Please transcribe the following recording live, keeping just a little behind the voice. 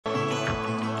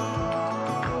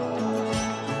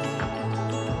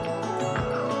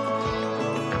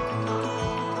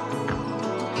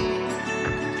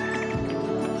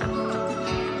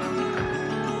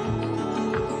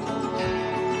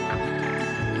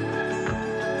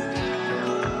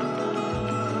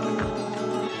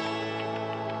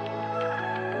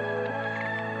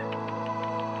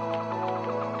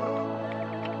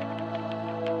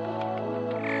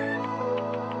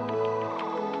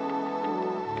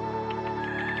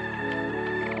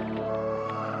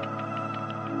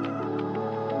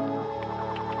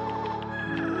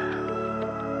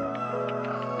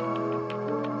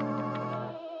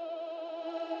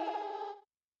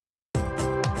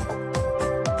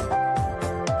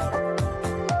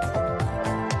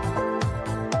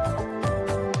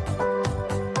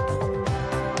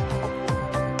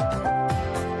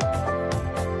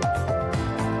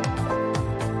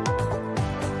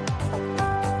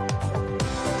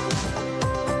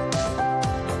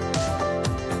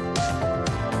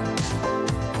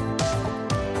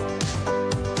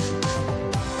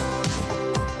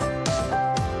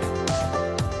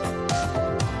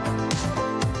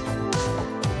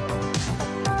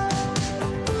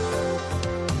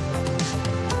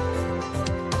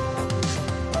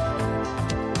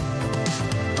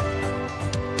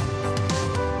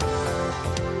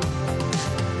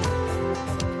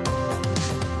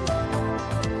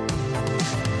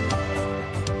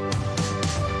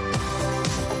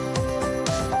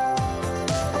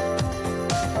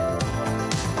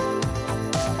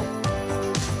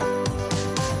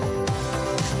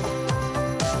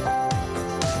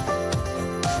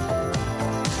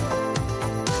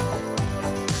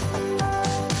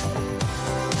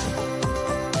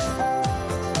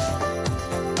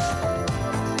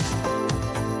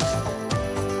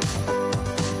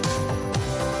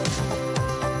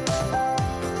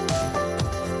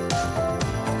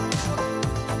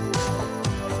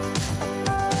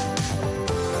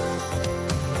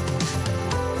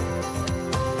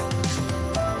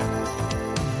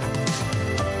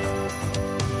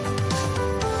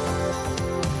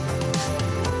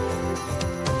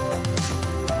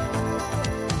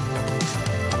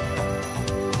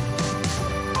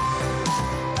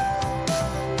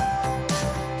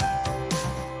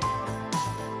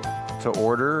to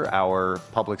order our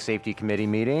Public Safety Committee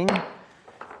meeting.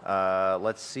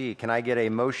 Let's see, can I get a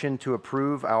motion to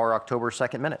approve our October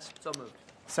 2nd minutes? So moved.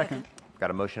 Second. Got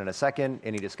a motion and a second.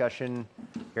 Any discussion?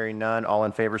 Hearing none. All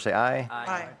in favor say aye.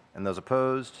 Aye. And those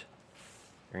opposed?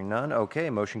 Hearing none. Okay,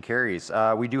 motion carries.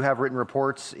 We do have written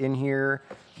reports in here.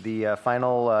 The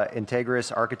final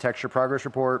Integris Architecture Progress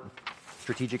Report,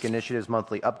 Strategic Initiatives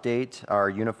Monthly Update, our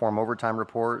Uniform Overtime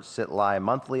Report, SIT-LI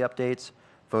Monthly Updates,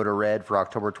 Voter Red for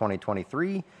October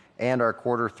 2023, and our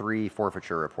Q3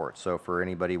 Forfeiture Report. So for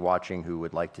anybody watching who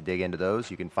would like to dig into those,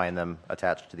 you can find them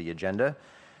attached to the agenda.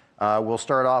 We'll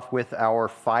start off with our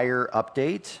fire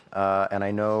update, and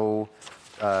I know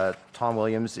Tom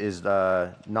Williams is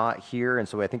not here, and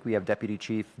so I think we have Deputy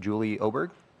Chief Julie Oberg.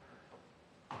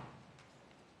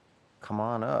 Come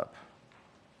on up.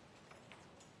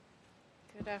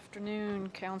 Good afternoon,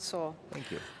 Council.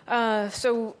 Thank you.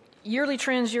 So yearly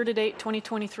trends year-to-date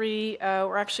 2023,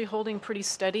 we're actually holding pretty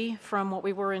steady from what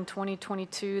we were in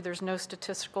 2022. There's no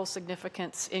statistical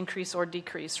significance increase or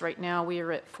decrease. Right now we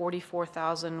are at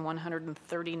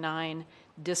 44,139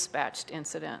 dispatched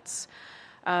incidents.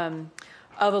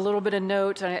 Of a little bit of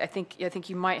note, I think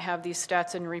you might have these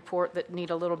stats in your report that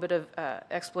need a little bit of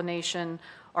explanation.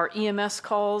 Our EMS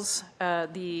calls,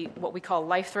 what we call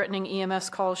life-threatening EMS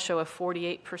calls, show a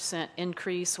 48%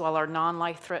 increase, while our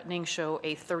non-life-threatening show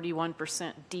a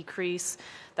 31% decrease.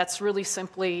 That's really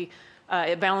simply,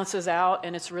 it balances out,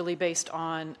 and it's really based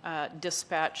on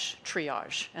dispatch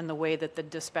triage and the way that the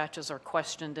dispatches are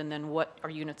questioned and then what our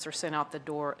units are sent out the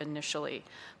door initially.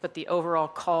 But the overall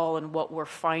call and what we're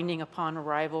finding upon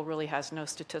arrival really has no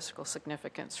statistical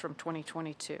significance from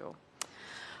 2022.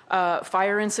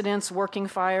 Fire incidents, working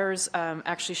fires,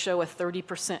 actually show a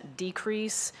 30%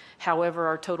 decrease. However,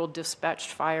 our total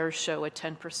dispatched fires show a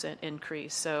 10%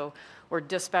 increase. So we're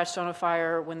dispatched on a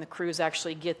fire. When the crews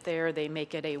actually get there, they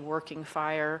make it a working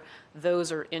fire.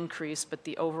 Those are increased, but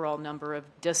the overall number of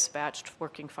dispatched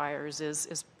working fires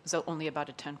is only about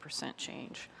a 10%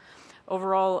 change.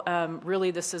 Overall, really,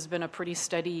 this has been a pretty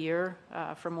steady year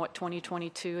from what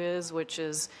 2022 is, which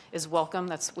is welcome.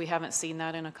 We haven't seen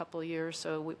that in a couple of years,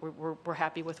 so we're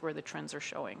happy with where the trends are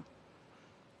showing.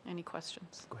 Any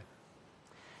questions? Go ahead.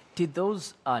 Did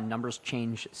those numbers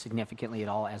change significantly at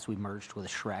all as we merged with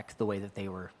SHREC, the way that they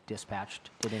were dispatched?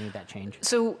 Did any of that change?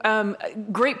 So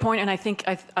great point, and I think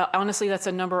honestly that's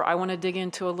a number I want to dig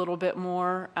into a little bit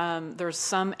more. There's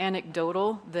some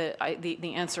anecdotal that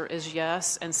the answer is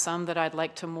yes, and some that I'd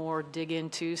like to more dig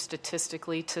into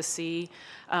statistically to see.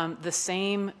 The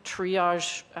same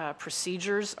triage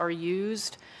procedures are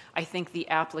used. I think the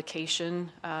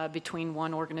application between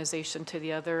one organization to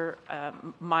the other,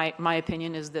 my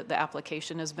opinion is that the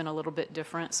application has been a little bit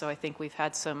different. So I think we've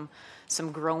had some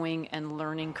growing and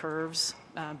learning curves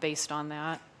based on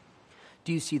that.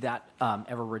 Do you see that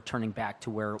ever returning back to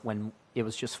where when it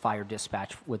was just fire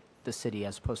dispatch with the city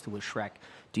as opposed to with SHREC?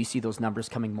 Do you see those numbers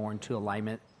coming more into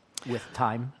alignment with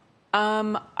time?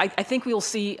 I think we'll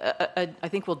see. I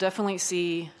think we'll definitely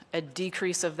see a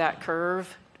decrease of that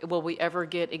curve. Will we ever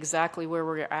get exactly where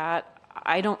we're at?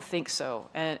 I don't think so.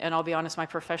 And I'll be honest, my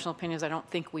professional opinion is I don't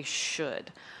think we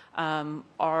should.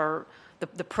 The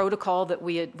protocol that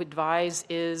we advise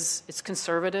it's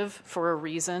conservative for a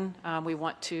reason. We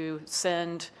want to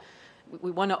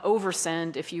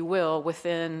oversend, if you will,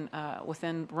 within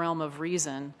realm of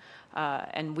reason.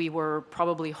 And we were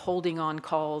probably holding on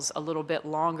calls a little bit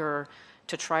longer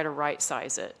to try to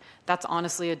right-size it. That's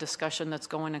honestly a discussion that's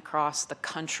going across the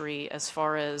country as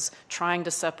far as trying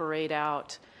to separate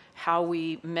out how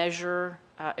we measure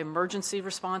emergency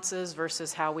responses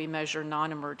versus how we measure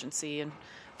non-emergency. And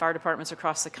fire departments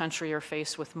across the country are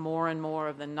faced with more and more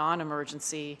of the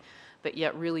non-emergency, but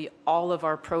yet really all of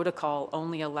our protocol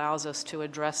only allows us to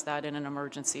address that in an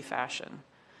emergency fashion.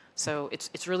 So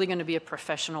it's really going to be a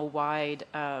professional-wide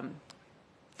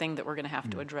thing that we're going to have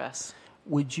to address.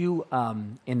 Would you,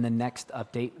 in the next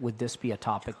update, would this be a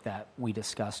topic that we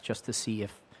discuss just to see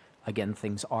if, again,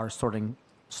 things are starting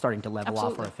to level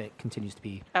off, or if it continues to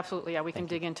be? Absolutely, yeah, we can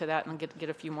dig into that and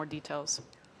get a few more details.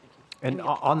 And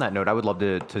on that note, I would love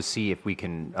to see if we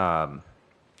can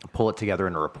pull it together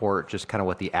in a report, just kind of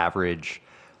what the average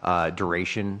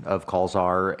duration of calls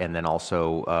are, and then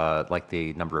also like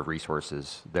the number of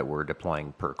resources that we're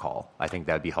deploying per call. I think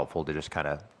that would be helpful to just kind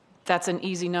of. That's an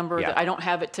easy number. Yeah. That I don't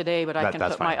have it today, but I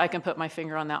can put my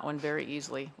finger on that one very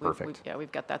easily. Perfect.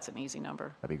 We've got that's an easy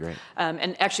number. That'd be great.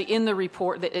 And actually, in the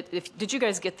report, did you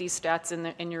guys get these stats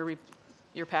in your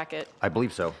packet? I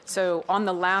believe so. So on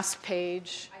the last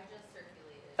page. I just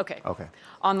circulated. Okay. Okay.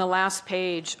 On the last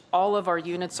page, all of our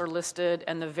units are listed,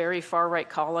 and the very far right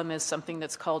column is something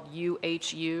that's called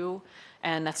UHU.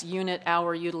 and that's unit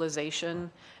hour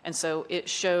utilization. And so it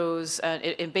shows,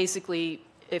 it basically,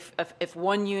 if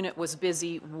one unit was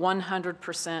busy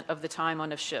 100% of the time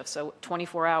on a shift, so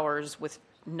 24 hours with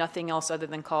nothing else other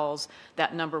than calls,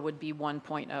 that number would be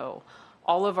 1.0.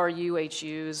 All of our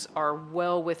UHUs are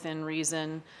well within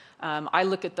reason. I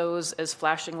look at those as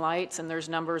flashing lights, and there's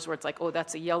numbers where it's like, oh,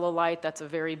 that's a yellow light, that's a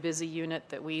very busy unit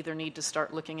that we either need to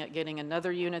start looking at getting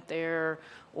another unit there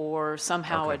or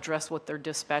somehow address what they're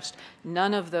dispatched.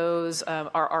 None of those,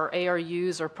 our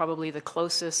ARUs are probably the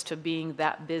closest to being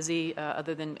that busy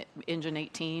other than Engine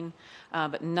 18,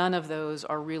 but none of those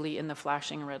are really in the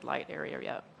flashing red light area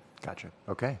yet. Gotcha.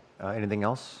 Okay. Anything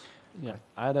else? Yeah,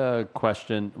 I had a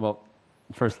question. Well,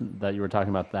 first that you were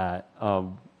talking about that,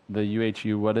 the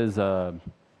UHU, what is the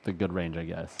good range, I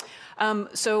guess?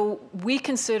 So we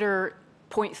consider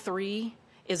 0.3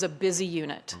 is a busy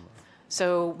unit.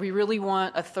 So we really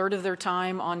want a third of their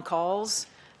time on calls.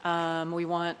 We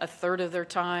want a third of their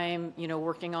time,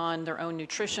 working on their own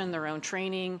nutrition, their own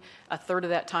training. A third of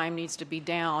that time needs to be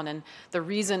down. And the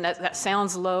reason that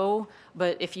sounds low,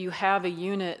 but if you have a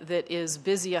unit that is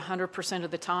busy 100%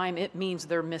 of the time, it means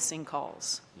they're missing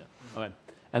calls. Yeah. Okay.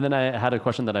 And then I had a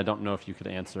question that I don't know if you could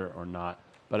answer or not,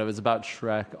 but it was about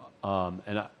Shrek.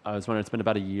 And I was wondering, it's been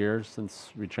about a year since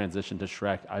we transitioned to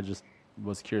Shrek. I just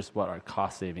was curious what our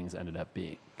cost savings ended up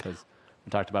being, because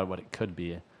we talked about what it could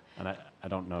be. And I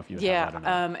don't know if you have that or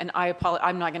not. And I apologize,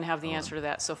 I'm not going to have the answer to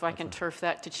that. So if I can turf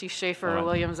that to Chief Schaefer or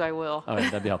Williams, I will. All right,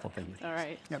 that'd be helpful. Thank you. All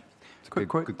right. Yep. Good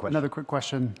question. Another quick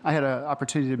question. I had an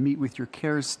opportunity to meet with your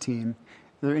CARES team.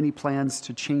 Are there any plans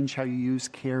to change how you use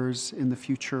CARES in the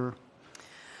future?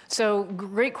 So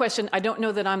great question. I don't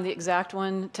know that I'm the exact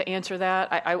one to answer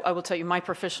that. I will tell you my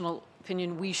professional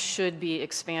opinion, we should be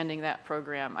expanding that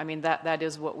program. I mean, that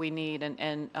is what we need.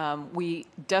 And we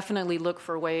definitely look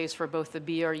for ways for both the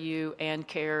BRU and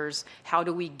CARES. How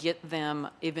do we get them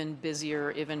even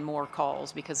busier, even more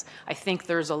calls? Because I think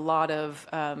there's a lot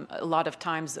of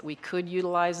times that we could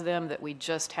utilize them that we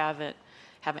just haven't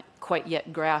quite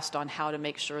yet grasped on how to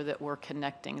make sure that we're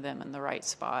connecting them in the right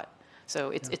spot.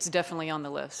 So it's definitely on the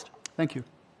list. Thank you.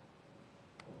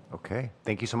 Okay.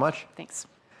 Thank you so much. Thanks.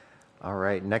 All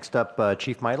right. Next up,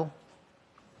 Chief Meidel.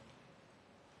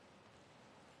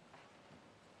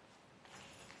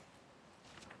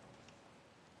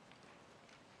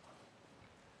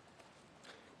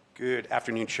 Good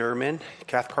afternoon, Chairman,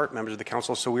 Cathcart, members of the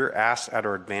council. So we were asked at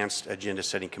our advanced agenda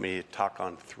setting committee to talk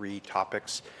on 3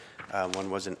 topics. One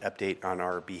was an update on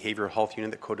our behavioral health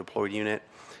unit, the co-deployed unit.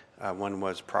 One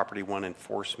was property one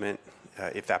enforcement.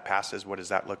 If that passes, what does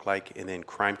that look like? And then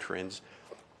crime trends.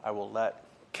 I will let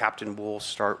Captain Wool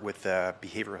start with the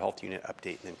behavioral health unit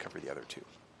update and then cover the other 2.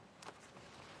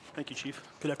 Thank you, Chief.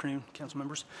 Good afternoon, council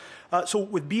members. So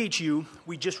with BHU,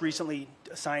 we just recently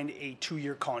signed a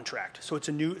 2-year contract. So it's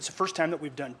the first time that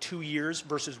we've done 2 years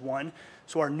versus 1.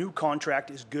 So our new contract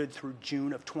is good through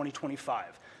June of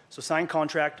 2025. So signed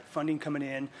contract, funding coming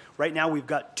in. Right now we've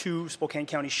got 2 Spokane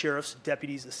County Sheriff's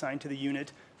deputies assigned to the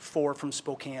unit, 4 from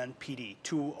Spokane PD.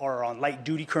 2 are on light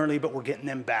duty currently, but we're getting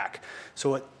them back.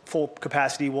 So at full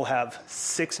capacity, we'll have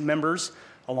 6 members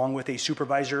along with a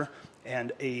supervisor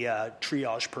and a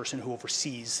triage person who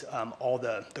oversees all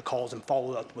the calls and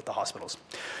follow up with the hospitals.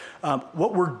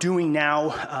 What we're doing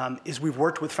now is we've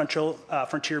worked with Frontier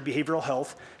Behavioral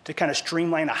Health to kind of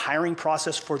streamline a hiring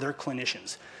process for their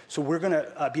clinicians. So we're going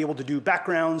to be able to do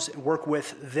backgrounds and work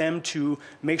with them to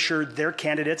make sure their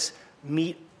candidates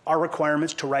meet our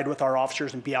requirements to ride with our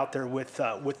officers and be out there with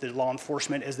the law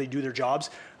enforcement as they do their jobs.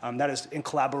 That is in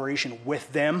collaboration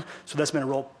with them. So that's been a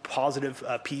real positive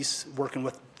piece working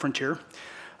with Frontier.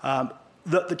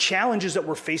 The challenges that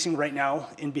we're facing right now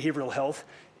in behavioral health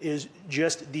is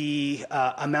just the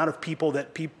amount of people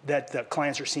that the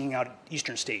clients are seeing out at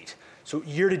Eastern State. So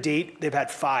year to date, they've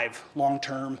had 5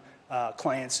 long-term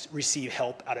clients receive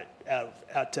help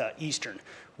at Eastern,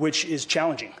 which is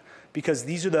challenging because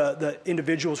these are the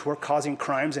individuals who are causing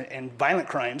crimes and violent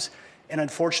crimes, and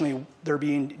unfortunately, they're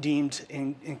being deemed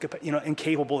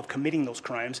incapable of committing those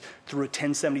crimes through a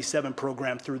 1077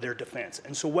 program through their defense.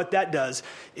 And so what that does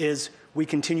is we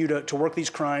continue to work these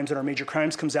crimes, and our major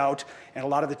crimes comes out, and a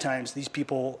lot of the times these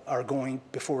people are going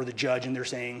before the judge and they're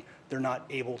saying they're not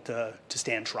able to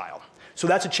stand trial. So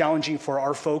that's a challenging for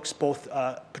our folks, both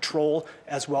patrol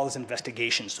as well as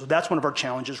investigations. So that's one of our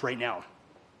challenges right now.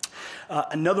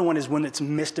 Another one is when it's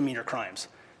misdemeanor crimes.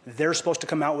 They're supposed to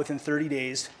come out within 30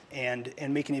 days and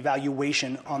make an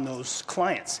evaluation on those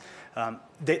clients.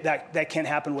 That can't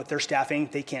happen with their staffing.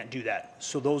 They can't do that.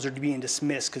 So those are being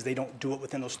dismissed because they don't do it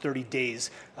within those 30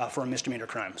 days for a misdemeanor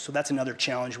crime. So that's another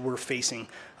challenge we're facing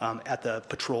at the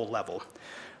patrol level.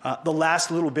 The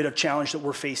last little bit of challenge that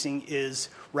we're facing is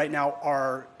right now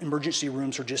our emergency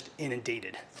rooms are just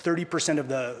inundated. 30% of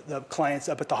the clients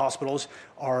up at the hospitals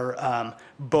are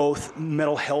both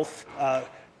mental health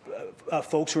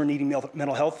folks who are needing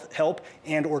mental health help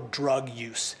and or drug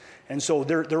use. And so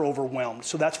they're overwhelmed.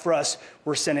 So that's for us.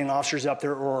 We're sending officers up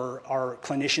there or our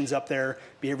clinicians up there,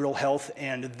 behavioral health,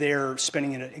 and they're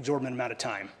spending an exorbitant amount of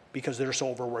time because they're so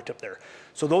overworked up there.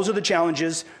 So those are the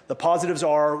challenges. The positives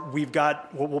are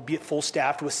we'll be at full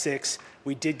staffed with 6.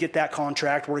 We did get that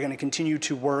contract. We're going to continue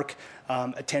to work,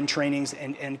 attend trainings,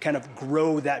 and kind of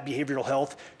grow that behavioral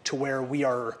health to where we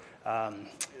are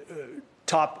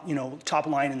top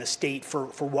line in the state for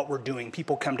what we're doing.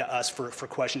 People come to us for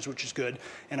questions, which is good.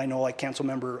 And I know, like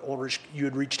Councilmember Ulrich, you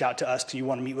had reached out to us. Do you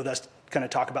want to meet with us, kind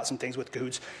of talk about some things with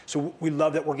Cahoots? So we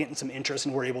love that we're getting some interest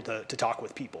and we're able to talk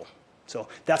with people. So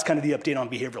that's kind of the update on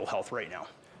behavioral health right now.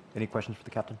 Any questions for the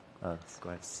captain? Go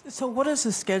ahead. So what is the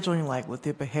scheduling like with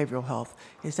the behavioral health?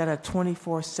 Is that a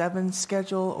 24/7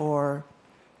 schedule, or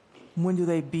when do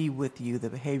they be with you, the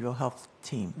behavioral health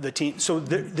team? The team, so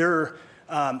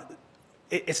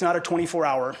it's not a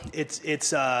 24-hour.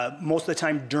 It's most of the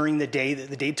time during the day,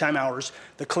 the daytime hours.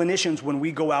 The clinicians, when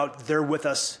we go out, they're with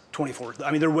us 24.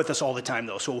 I mean, they're with us all the time,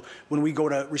 though. So when we go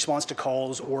to response to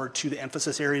calls or to the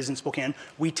emphasis areas in Spokane,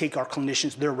 we take our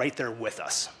clinicians. They're right there with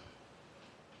us.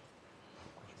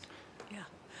 Yeah.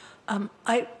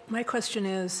 My question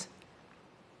is,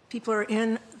 people are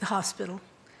in the hospital.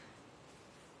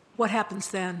 What happens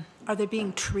then? Are they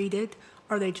being treated?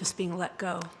 Or are they just being let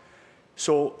go?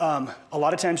 So a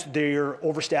lot of times they're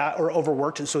overstaffed or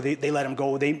overworked, and so they let them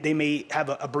go. They may have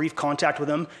a brief contact with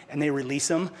them, and they release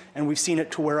them. And we've seen it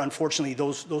to where, unfortunately,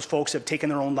 those folks have taken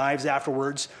their own lives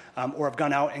afterwards or have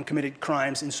gone out and committed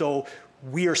crimes. And so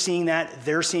we are seeing that.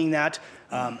 They're seeing that.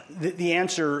 The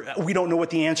answer, we don't know what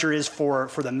the answer is for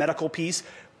the medical piece.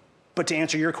 But to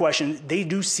answer your question, they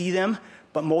do see them.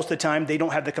 But most of the time, they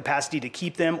don't have the capacity to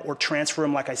keep them or transfer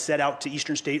them, like I said, out to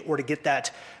Eastern State or to get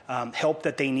that help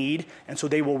that they need. And so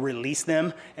they will release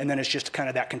them, and then it's just kind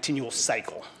of that continual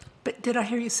cycle. But did I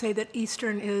hear you say that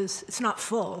Eastern it's not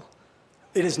full?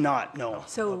 It is not, no.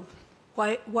 So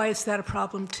why is that a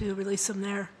problem to release them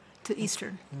there to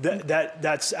Eastern?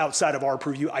 That's outside of our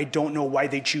purview. I don't know why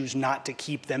they choose not to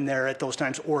keep them there at those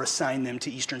times or assign them to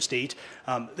Eastern State.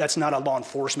 That's not a law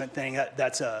enforcement thing.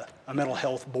 That's a mental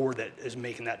health board that is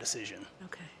making that decision.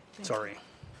 Okay. Sorry.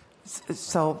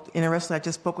 So interesting, I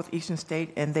just spoke with Eastern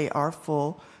State, and they are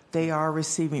full. They are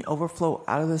receiving overflow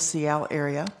out of the Seattle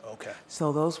area. Okay.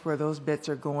 So where those beds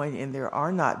are going, and there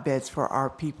are not beds for our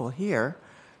people here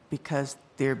because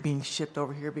they're being shipped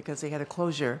over here because they had a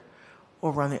closure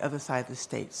over on the other side of the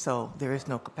state. So there is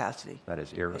no capacity. That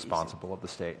is irresponsible of the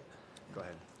state. Go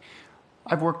ahead.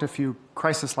 I've worked a few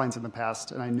crisis lines in the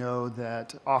past, and I know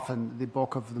that often the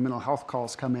bulk of the mental health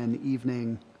calls come in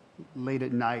evening, late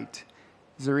at night.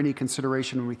 Is there any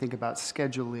consideration when we think about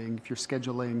scheduling, if you're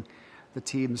scheduling the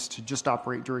teams to just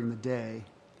operate during the day?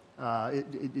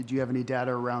 Do you have any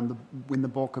data around when the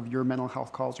bulk of your mental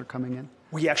health calls are coming in?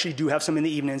 We actually do have some in the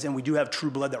evenings, and we do have True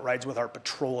Blood that rides with our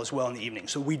patrol as well in the evening.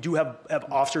 So we do have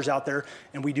officers out there,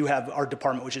 and we do have our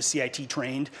department, which is CIT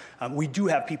trained. We do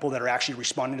have people that are actually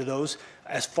responding to those.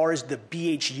 As far as the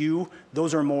BHU,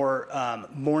 those are more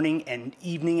morning and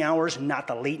evening hours, not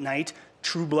the late night.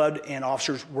 True Blood and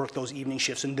officers work those evening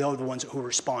shifts, and they're the ones who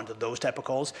respond to those type of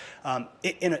calls.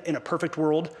 In a perfect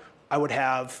world, I would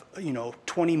have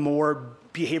 20 more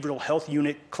behavioral health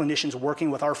unit clinicians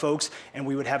working with our folks, and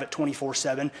we would have it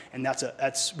 24/7. And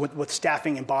that's with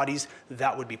staffing and bodies,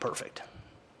 that would be perfect.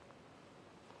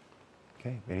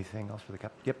 Okay. Anything else for the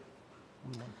captain? Yep.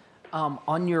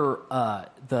 On your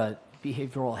the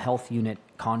behavioral health unit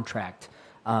contract,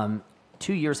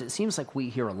 2 years. It seems like we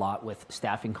hear a lot with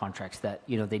staffing contracts that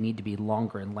they need to be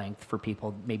longer in length for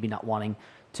people maybe not wanting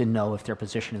to know if their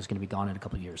position is going to be gone in a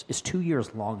couple of years. Is 2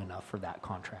 years long enough for that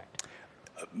contract?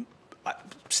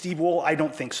 Steve Wool, I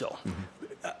don't think so.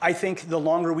 Mm-hmm. I think the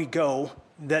longer we go,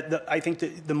 I think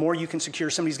that the more you can secure,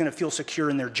 somebody's going to feel secure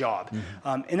in their job.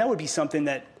 Mm-hmm. And that would be something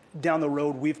that down the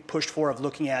road we've pushed for, of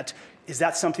looking at, is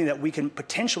that something that we can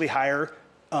potentially hire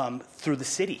through the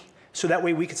city? So that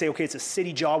way we could say, okay, it's a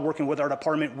city job working with our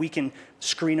department. We can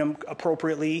screen them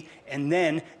appropriately, and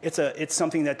then it's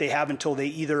something that they have until they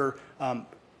either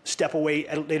step away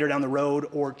later down the road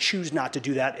or choose not to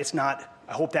do that. It's not.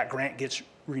 I hope that grant gets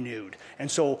renewed. And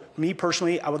so me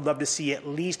personally, I would love to see at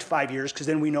least 5 years, because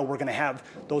then we know we're going to have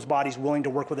those bodies willing to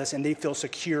work with us, and they feel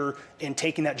secure in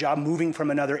taking that job, moving from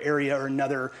another area or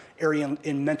another area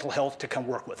in mental health to come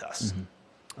work with us.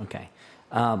 Mm-hmm. Okay.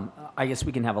 I guess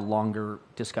we can have a longer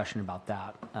discussion about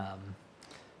that.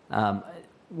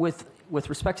 with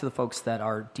respect to the folks that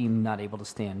are deemed not able to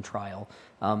stand trial,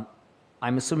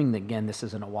 I'm assuming that, again, this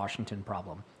isn't a Washington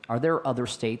problem. Are there other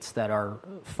states that are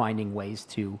finding ways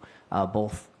to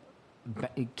both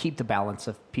keep the balance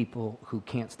of people who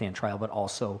can't stand trial, but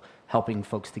also helping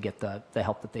folks to get the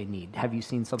help that they need? Have you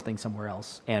seen something somewhere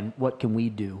else? And what can we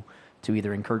do to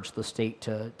either encourage the state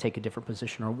to take a different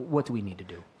position, or what do we need to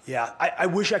do? Yeah, I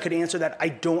wish I could answer that. I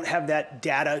don't have that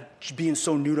data being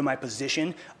so new to my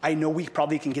position. I know we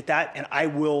probably can get that, and I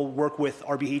will work with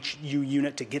RBHU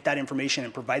unit to get that information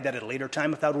and provide that at a later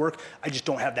time if that would work. I just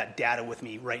don't have that data with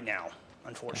me right now,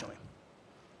 unfortunately.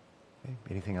 Okay.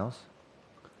 Anything else?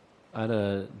 I had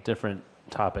a different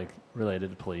topic related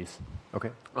to police.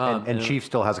 Okay. And Chief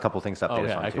still has a couple things to update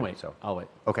us on, I too. can wait. So. I'll wait.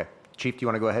 Okay. Chief, do you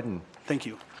want to go ahead and? Thank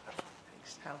you.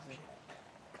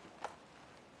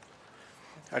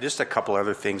 Just a couple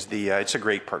other things. It's a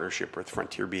great partnership with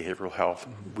Frontier Behavioral Health.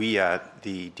 We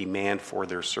the demand for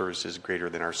their service is greater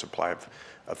than our supply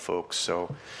of folks.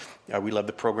 So we love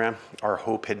the program. Our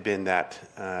hope had been that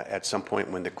at some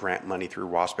point when the grant money through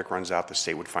WASPIC runs out, the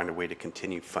state would find a way to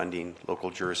continue funding local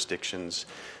jurisdictions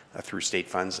through state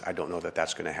funds. I don't know that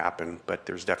that's going to happen, but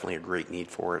there's definitely a great need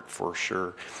for it for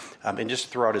sure. And just to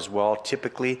throw out as well,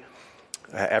 typically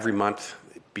every month,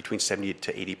 between 70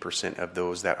 to 80% of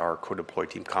those that are co-deployed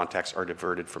team contacts are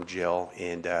diverted from jail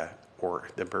and or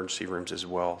the emergency rooms as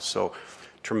well. So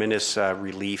tremendous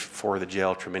relief for the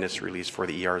jail, tremendous relief for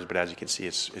the ERs, but as you can see,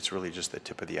 it's really just the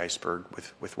tip of the iceberg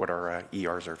with what our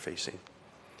ERs are facing.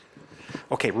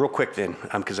 Okay, real quick then,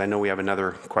 because I know we have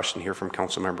another question here from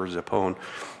Councilmember Zappone.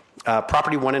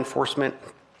 Property one enforcement,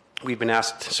 we've been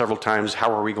asked several times,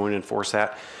 how are we going to enforce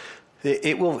that?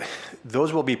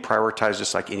 Those will be prioritized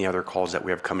just like any other calls that we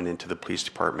have coming into the police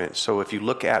department. So if you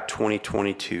look at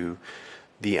 2022,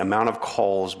 the amount of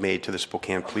calls made to the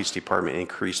Spokane Police Department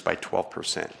increased by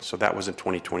 12%. So that was in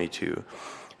 2022.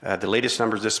 The latest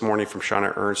numbers this morning from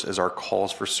Shauna Ernst is our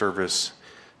calls for service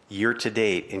year to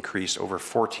date increased over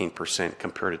 14%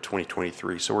 compared to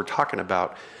 2023. So we're talking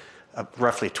about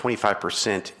roughly a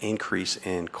 25% increase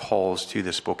in calls to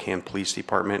the Spokane Police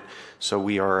Department. So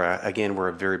we are, again, we're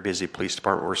a very busy police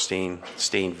department. We're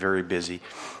staying very busy.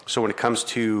 So when it comes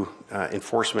to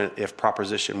enforcement, if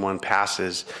Proposition 1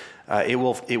 passes, it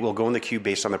will go in the queue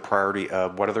based on the priority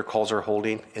of what other calls are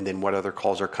holding and then what other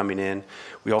calls are coming in.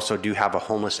 We also do have a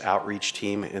homeless outreach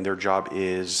team, and their job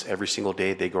is every single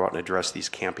day they go out and address these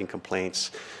camping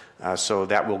complaints. So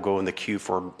that will go in the queue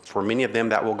for many of them.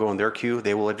 That will go in their queue.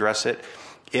 They will address it.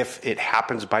 If it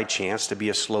happens by chance to be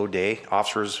a slow day,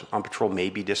 officers on patrol may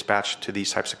be dispatched to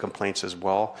these types of complaints as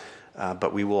well.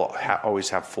 But we will always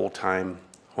have full-time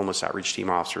homeless outreach team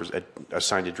officers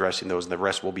assigned to addressing those, and the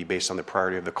rest will be based on the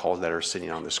priority of the calls that are sitting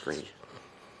on the screen.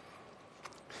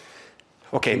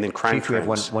 Okay, and then crime Chief, we have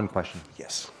trends. one question.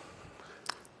 Yes.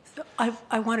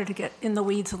 I wanted to get in the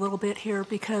weeds a little bit here,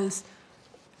 because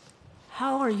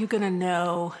how are you going to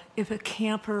know if a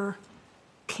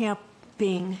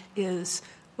camping is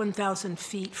 1,000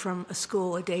 feet from a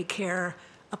school, a daycare,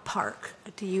 a park?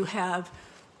 Do you have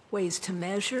ways to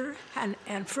measure?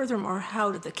 And furthermore,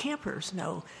 how do the campers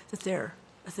know that they're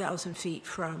 1,000 feet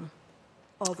from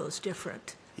all those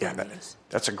different venues?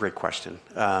 That's a great question.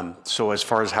 So as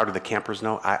far as how do the campers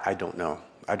know, I don't know.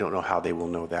 I don't know how they will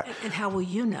know that. And how will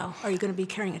you know? Are you going to be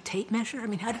carrying a tape measure? I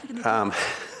mean, how are you going to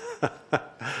do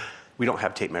that? We don't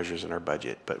have tape measures in our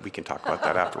budget, but we can talk about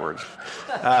that afterwards.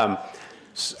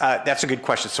 That's a good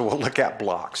question. So we'll look at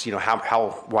blocks. You know,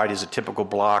 how wide is a typical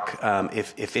block?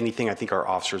 If anything, I think our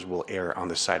officers will err on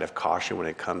the side of caution when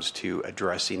it comes to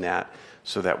addressing that,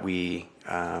 so that we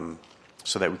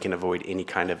can avoid any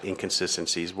kind of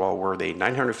inconsistencies. Well, were they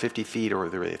 950 feet or were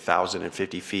they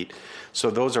 1,050 feet? So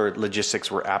those are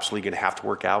logistics we're absolutely going to have to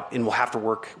work out, and we'll have to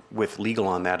work with legal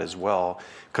on that as well,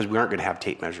 because we aren't going to have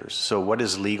tape measures. So what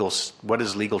is legal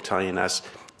telling us?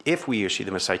 If we issue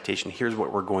them a citation, here's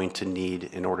what we're going to need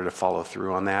in order to follow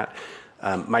through on that.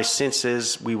 My sense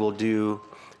is we will do,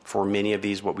 for many of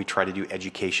these, what we try to do,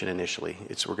 education initially.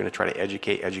 We're going to try to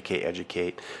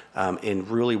educate. And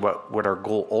really what our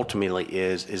goal ultimately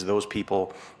is those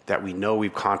people that we know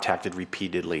we've contacted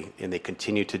repeatedly and they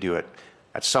continue to do it,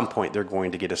 at some point they're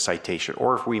going to get a citation.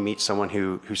 Or if we meet someone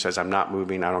who says, I'm not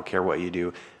moving, I don't care what you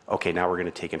do, okay, now we're going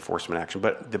to take enforcement action.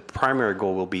 But the primary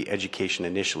goal will be education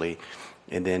initially,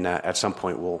 and then at some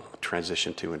point we'll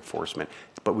transition to enforcement.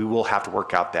 But we will have to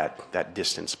work out that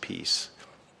distance piece.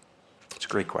 It's a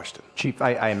great question. Chief,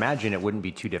 I imagine it wouldn't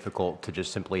be too difficult to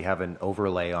just simply have an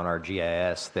overlay on our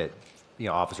GIS that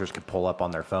officers could pull up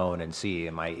on their phone and see,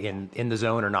 am I in the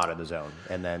zone or not in the zone,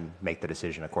 and then make the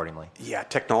decision accordingly. Yeah,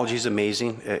 technology is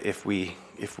amazing. If we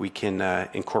can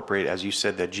incorporate, as you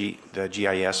said, the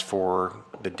GIS for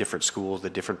the different schools, the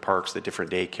different parks, the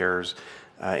different daycares,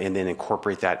 and then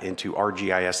incorporate that into our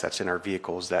GIS that's in our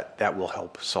vehicles, that will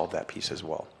help solve that piece as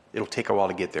well. It'll take a while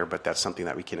to get there, but that's something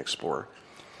that we can explore.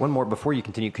 One more before you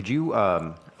continue. Could you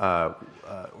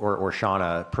or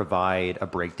Shauna provide a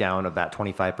breakdown of that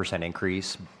 25%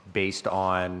 increase based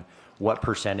on what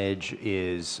percentage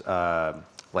is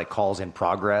like calls in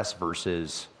progress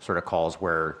versus sort of calls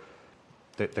where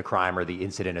the crime or the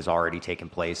incident has already taken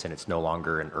place and it's no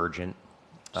longer an urgent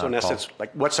So in essence,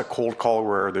 like what's a cold call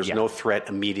where there's no threat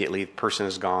immediately, the person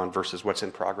is gone, versus what's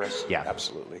in progress? Yeah.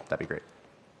 Absolutely. That'd be great.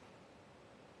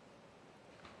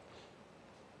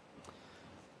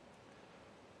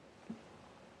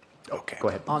 Okay. Go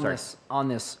ahead. On Sorry. on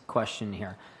this question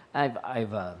here,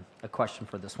 I've a question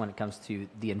for this when it comes to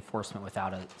the enforcement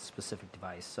without a specific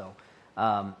device. So,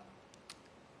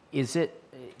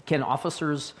 can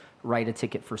officers write a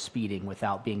ticket for speeding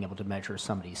without being able to measure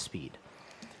somebody's speed?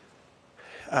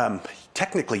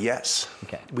 Technically, yes.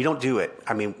 Okay. We don't do it.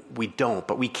 I mean, we don't,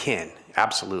 but we can,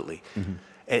 absolutely.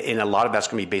 And a lot of that's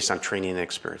going to be based on training and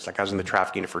experience. Like I was in the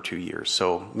traffic unit for 2 years.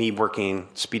 So me working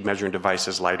speed measuring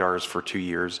devices, LiDARs for 2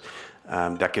 years,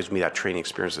 that gives me that training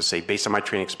experience to say, based on my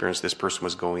training experience, this person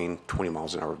was going 20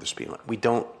 miles an hour over the speed limit. We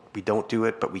don't do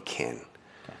it, but we can.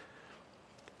 Okay.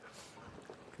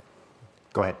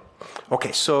 Go ahead.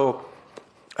 Okay, so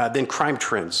then crime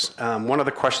trends. One of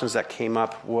the questions that came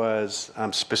up was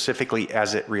specifically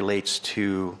as it relates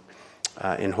to,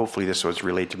 and hopefully this was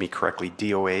relayed to me correctly,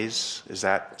 DOAs. Does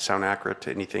that sound accurate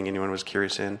to anything anyone was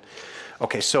curious in?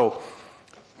 Okay, so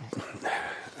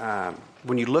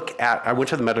when you look at, I went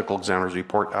to the medical examiner's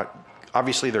report.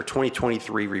 Obviously, their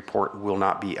 2023 report will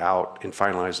not be out and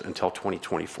finalized until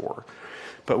 2024.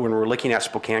 But when we're looking at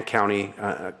Spokane County,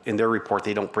 in their report,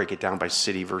 they don't break it down by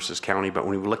city versus county. But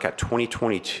when we look at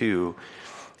 2022,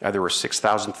 there were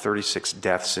 6,036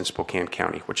 deaths in Spokane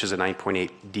County, which is a 9.8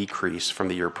 decrease from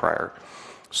the year prior.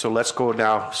 So let's go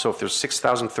now. So if there's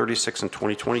 6,036 in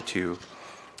 2022,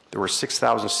 there were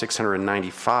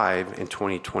 6,695 in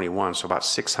 2021. So about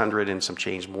 600 and some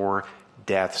change more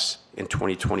deaths in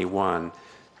 2021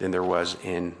 than there was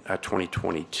in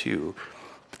 2022.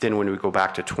 But then when we go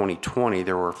back to 2020,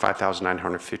 there were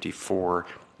 5,954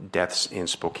 deaths in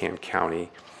Spokane County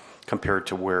compared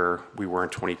to where we were in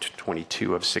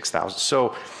 2022 of 6,000.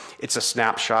 So it's a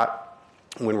snapshot.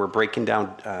 When we're breaking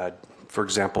down, for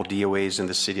example, DOAs in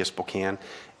the city of Spokane,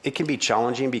 it can be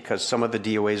challenging because some of the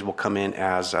DOAs will come in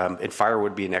as, and fire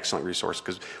would be an excellent resource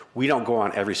because we don't go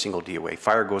on every single DOA.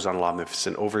 Fire goes on a lot. If it's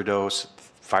an overdose,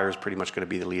 fire is pretty much going to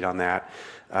be the lead on that.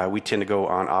 We tend to go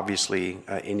on, obviously,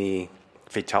 any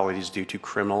fatalities due to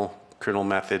criminal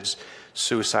methods.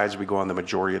 Suicides, we go on the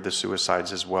majority of the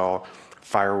suicides as well.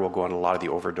 Fire will go on a lot of the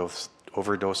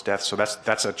overdose deaths. So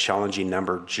that's a challenging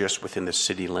number just within the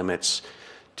city limits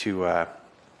to,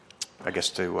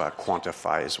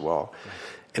 quantify as well.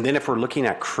 And then if we're looking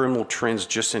at criminal trends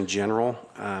just in general,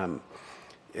 I'm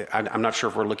not sure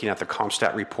if we're looking at the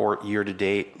CompStat report year to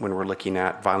date when we're looking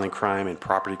at violent crime and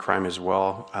property crime as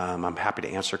well. I'm happy to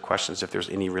answer questions if there's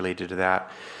any related to that.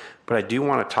 But I do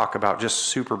want to talk about, just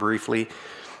super briefly,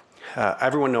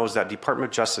 everyone knows that Department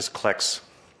of Justice collects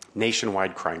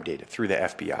nationwide crime data through the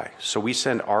FBI. So we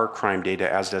send our crime data,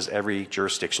 as does every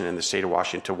jurisdiction in the state of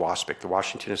Washington, to WASPC, the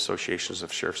Washington Associations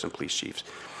of Sheriffs and Police Chiefs.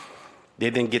 They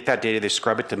then get that data, they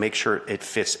scrub it to make sure it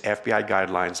fits FBI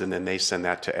guidelines, and then they send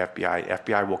that to FBI.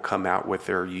 FBI will come out with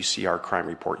their UCR crime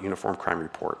report, Uniform Crime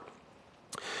Report.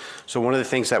 So one of the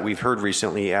things that we've heard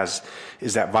recently is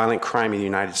that violent crime in the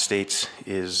United States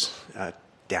is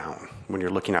down when you're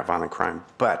looking at violent crime.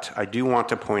 But I do want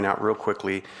to point out real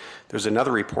quickly, there's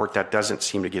another report that doesn't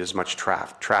seem to get as much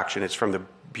traction. It's from the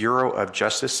Bureau of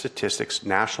Justice Statistics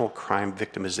National Crime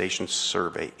Victimization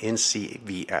Survey,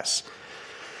 NCVS.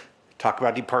 Talk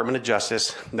about Department of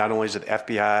Justice, not only is it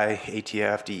FBI,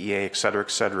 ATF, DEA, et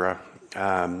cetera,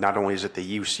 not only is it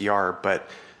the UCR, but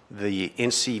the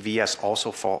NCVS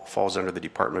also falls under the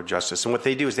Department of Justice. And what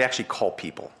they do is they actually call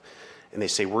people. And they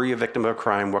say, were you a victim of a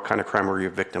crime? What kind of crime were you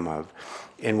a victim of?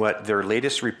 And what their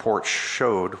latest report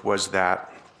showed was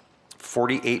that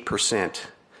 48%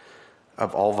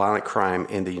 of all violent crime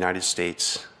in the United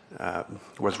States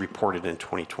was reported in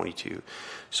 2022.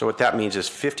 So what that means is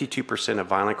 52% of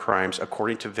violent crimes,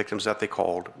 according to victims that they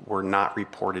called, were not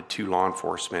reported to law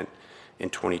enforcement in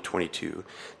 2022.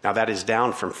 Now that is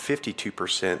down from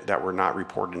 52% that were not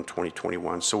reported in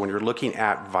 2021. So when you're looking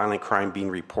at violent crime being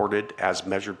reported as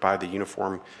measured by the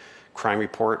Uniform crime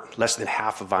report. Less than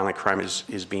half of violent crime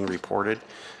is being reported.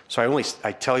 So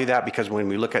I tell you that because when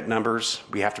we look at numbers,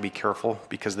 we have to be careful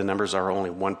because the numbers are only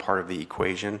one part of the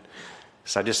equation.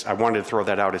 So I wanted to throw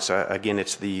that out.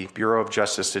 It's the Bureau of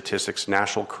Justice Statistics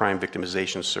National Crime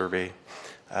Victimization Survey.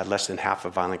 Less than half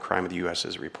of violent crime in the U.S.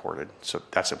 is reported. So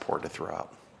that's important to throw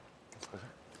out.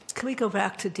 Can we go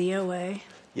back to DOA?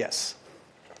 Yes.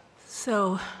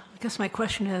 So I guess my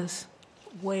question is,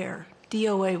 where?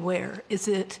 DOA where? Is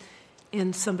it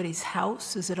in somebody's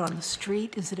house? Is it on the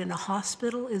street? Is it in a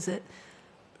hospital? Is it?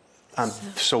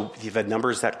 So the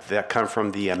numbers that come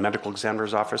from the medical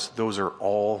examiner's office, those are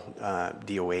all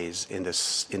DOAs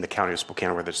in the county of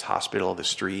Spokane, whether it's hospital, the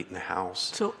street, and the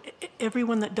house. So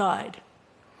everyone that died,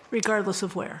 regardless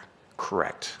of where?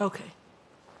 Correct. Okay.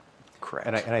 Correct.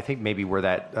 And I think maybe where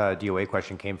that DOA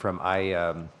question came from,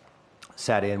 I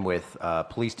sat in with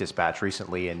police dispatch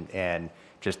recently, and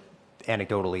just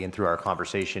anecdotally and through our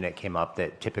conversation, it came up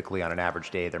that typically on an average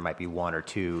day there might be one or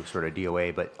two sort of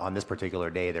DOA, but on this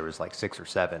particular day there was like 6 or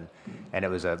 7, and it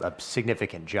was a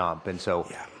significant jump. And so,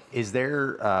 is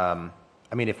there?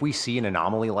 I mean, if we see an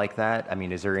anomaly like that, I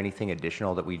mean, is there anything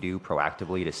additional that we do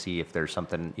proactively to see if there's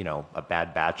something, a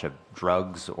bad batch of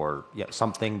drugs or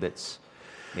something that's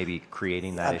maybe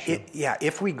creating that issue?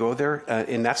 If we go there,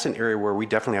 and that's an area where we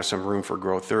definitely have some room for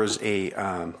growth. There is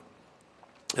a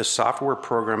software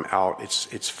program out.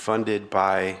 It's funded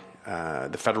by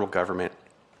the federal government,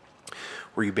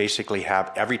 where you basically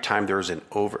have every time there's and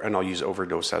I'll use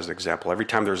overdose as an example. Every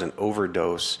time there's an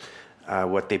overdose,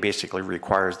 what they basically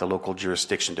require is the local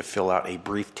jurisdiction to fill out a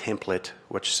brief template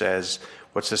which says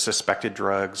what's the suspected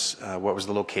drugs, what was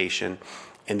the location,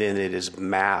 and then it is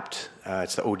mapped.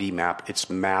 It's the OD map. It's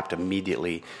mapped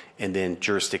immediately, and then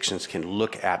jurisdictions can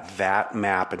look at that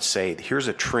map and say, here's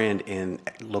a trend in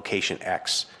location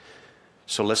X.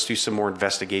 So let's do some more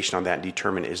investigation on that and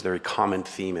determine, is there a common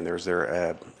theme, and is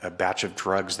there a batch of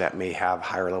drugs that may have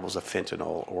higher levels of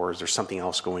fentanyl, or is there something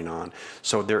else going on?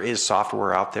 So there is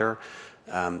software out there.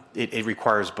 It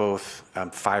requires both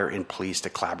fire and police to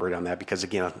collaborate on that because,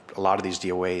 again, a lot of these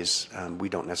DOAs we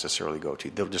don't necessarily go to.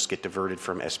 They'll just get diverted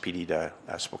from SPD to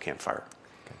Spokane Fire.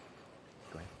 Okay.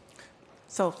 Go ahead.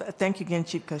 So thank you again,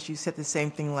 Chief, because you said the same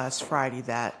thing last Friday,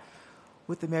 that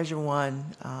with the Measure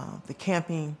 1, the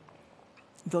camping,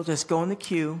 they'll just go in the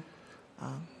queue.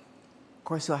 Of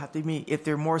course, they'll have to meet, if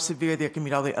they're more severe, they can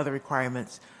meet all the other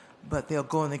requirements, but they'll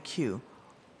go in the queue,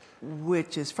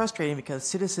 which is frustrating because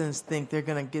citizens think they're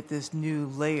going to get this new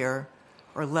layer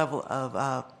or level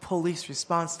of police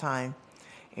response time,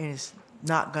 and it's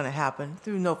not going to happen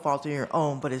through no fault of your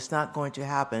own, but it's not going to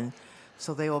happen.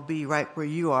 So they will be right where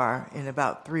you are in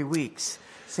about 3 weeks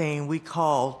saying, we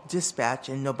called dispatch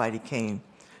and nobody came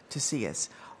to see us.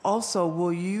 Also,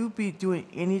 will you be doing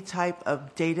any type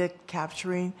of data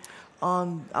capturing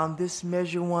on this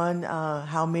Measure 1?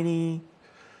 How many?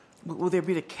 Will there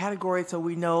be the category so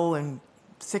we know in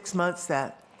 6 months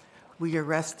that we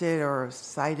arrested or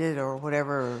cited or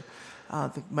whatever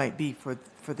that might be for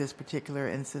this particular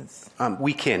instance?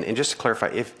 We can. And just to clarify,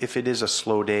 if it is a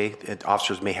slow day,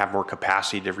 officers may have more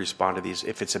capacity to respond to these.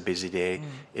 If it's a busy day,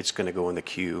 it's going to go in the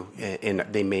queue, and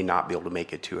they may not be able to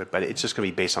make it to it. But it's just going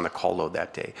to be based on the call load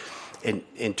that day. And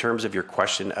in terms of your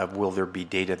question of will there be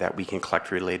data that we can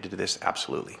collect related to this,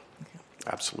 absolutely. Okay.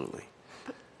 Absolutely.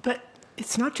 But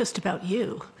it's not just about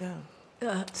you.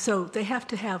 Yeah. So they have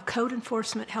to have code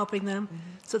enforcement helping them. Mm-hmm.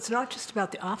 So it's not just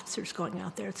about the officers going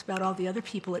out there. It's about all the other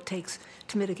people it takes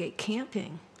to mitigate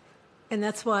camping. And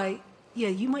that's why,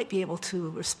 you might be able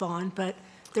to respond, but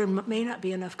there may not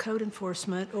be enough code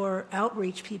enforcement or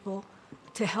outreach people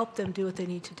to help them do what they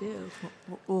need to do.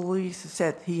 Well, Luis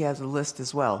said he has a list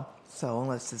as well. So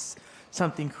unless it's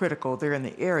something critical, they're in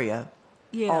the area.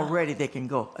 Yeah. Already they can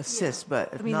go assist,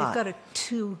 but if not, they've got a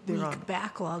 2-week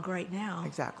backlog right now.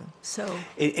 Exactly. So,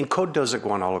 and code doesn't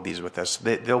go on all of these with us.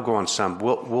 They'll go on some.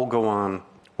 We'll go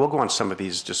on some of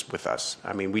these just with us.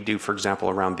 I mean, we do, for example,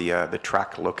 around the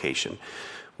track location.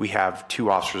 We have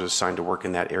 2 officers assigned to work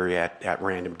in that area at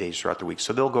random days throughout the week.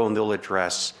 So they'll go and they'll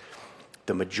address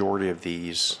the majority of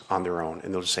these on their own,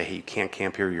 and they'll just say, "Hey, you can't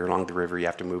camp here. You're along the river. You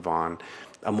have to move on."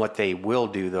 What they will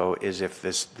do, though, is if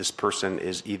this person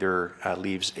is either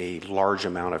leaves a large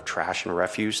amount of trash and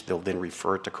refuse, they'll then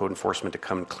refer it to code enforcement to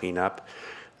come and clean up,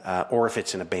 or if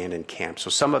it's an abandoned camp. So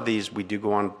some of these we do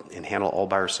go on and handle all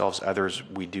by ourselves. Others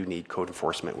we do need code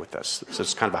enforcement with us. So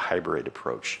it's kind of a hybrid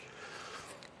approach.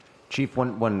 Chief,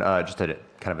 one just a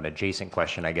kind of an adjacent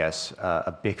question, I guess.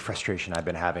 A big frustration I've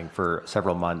been having for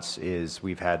several months is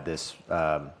we've had this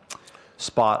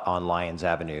spot on Lyons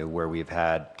Avenue where we've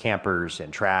had campers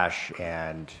and trash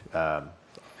and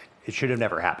it should have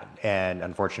never happened. And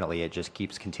unfortunately, it just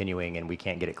keeps continuing and we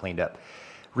can't get it cleaned up.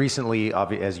 Recently,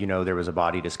 as you know, there was a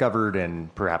body discovered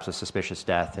and perhaps a suspicious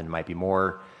death and might be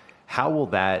more. How will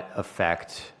that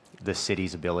affect the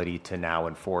city's ability to now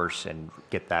enforce and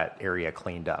get that area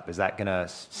cleaned up? Is that going to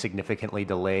significantly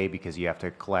delay because you have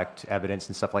to collect evidence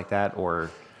and stuff like that? Or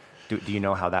do you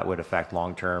know how that would affect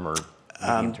long-term or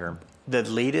medium-term? The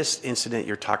latest incident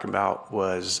you're talking about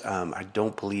was, I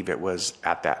don't believe it was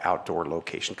at that outdoor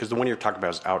location, because the one you're talking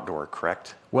about is outdoor,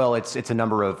 correct? Well, it's a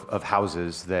number of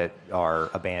houses that are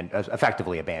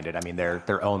effectively abandoned. I mean,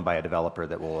 they're owned by a developer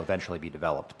that will eventually be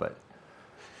developed, but.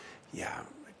 Yeah.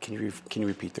 Can you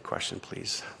repeat the question,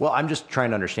 please? Well, I'm just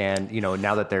trying to understand,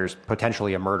 now that there's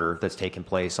potentially a murder that's taken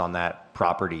place on that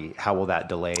property, how will that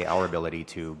delay our ability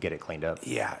to get it cleaned up?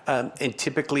 Yeah, and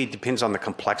typically it depends on the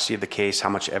complexity of the case, how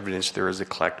much evidence there is to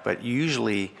collect, but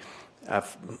usually,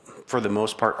 for the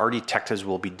most part, our detectives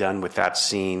will be done with that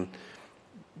scene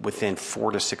within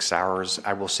 4 to 6 hours.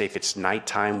 I will say if it's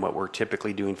nighttime, what we're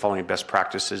typically doing, following best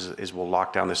practices, is we'll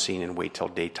lock down the scene and wait till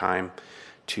daytime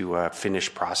to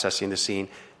finish processing the scene.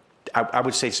 I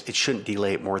would say it shouldn't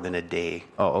delay it more than a day.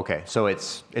 Oh, okay. So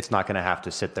it's not going to have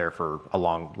to sit there for a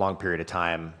long period of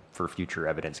time for future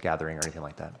evidence gathering or anything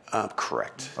like that?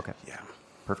 Correct. Okay. Yeah.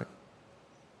 Perfect.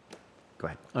 Go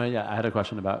ahead. Yeah, I had a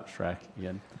question about Shrek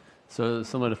again. So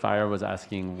similar to Fire was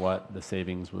asking what the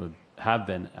savings would have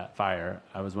been at Fire.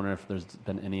 I was wondering if there's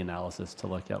been any analysis to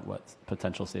look at what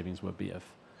potential savings would be if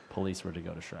police were to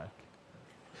go to Shrek.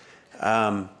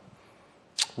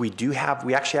 We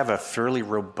actually have a fairly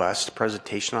robust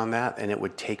presentation on that, and it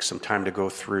would take some time to go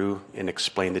through and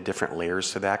explain the different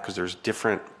layers to that, because there's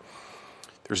different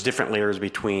layers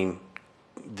between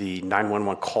the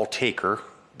 911 call taker.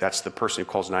 That's the person who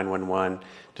calls 911,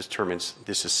 determines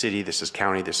this is city, this is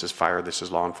county, this is fire, this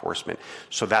is law enforcement.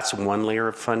 So that's one layer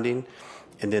of funding.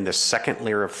 And then the second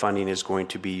layer of funding is going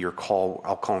to be your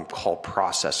I'll call them call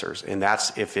processors. And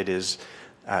that's if it is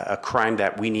a crime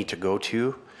that we need to go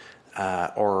to.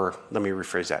 Or let me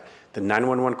rephrase that. The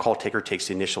 911 call taker takes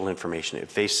the initial information.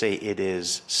 If they say it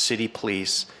is city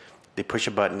police, they push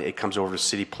a button, it comes over to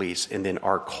city police, and then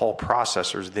our call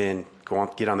processors then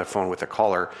get on the phone with the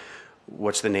caller.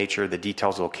 What's the nature, the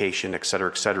details, location, et cetera,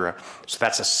 et cetera. So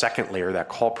that's a second layer, that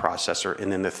call processor.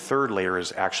 And then the third layer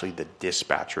is actually the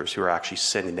dispatchers who are actually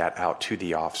sending that out to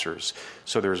the officers.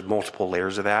 So there's multiple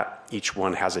layers of that. Each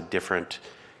one has a different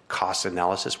cost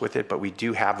analysis with it, but we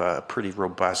do have a pretty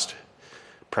robust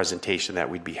presentation that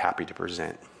we'd be happy to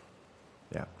present.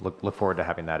 Yeah, look forward to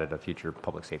having that at a future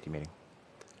public safety meeting.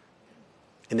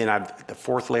 And then the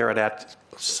fourth layer of that,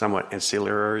 somewhat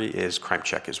ancillary, is crime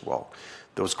check as well.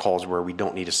 Those calls where we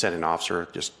don't need to send an officer,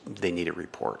 just they need a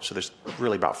report. So there's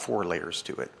really about 4 layers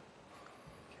to it.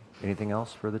 Anything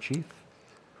else for the chief?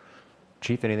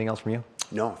 Chief, anything else from you?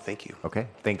 No, thank you. Okay,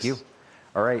 thank you.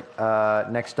 All right,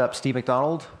 next up, Steve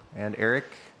McDonald and Eric.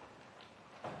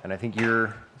 And I think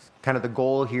you're kind of the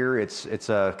goal here. It's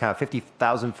a kind of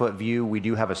 50,000-foot view. We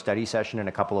do have a study session in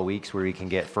a couple of weeks where we can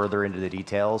get further into the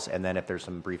details. And then if there's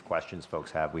some brief questions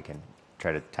folks have, we can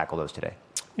try to tackle those today.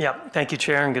 Yeah, thank you,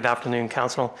 Chair, and good afternoon,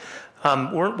 Council.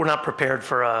 We're not prepared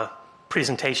for a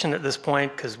presentation at this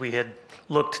point because we had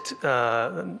looked,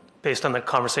 based on the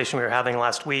conversation we were having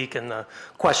last week and the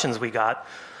questions we got,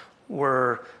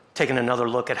 we're taking another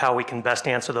look at how we can best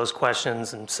answer those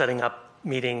questions and setting up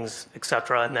meetings, et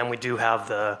cetera. And then we do have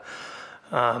the,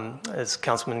 as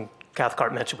Councilman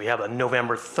Cathcart mentioned, we have a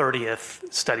November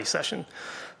 30th study session.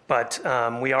 But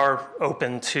we are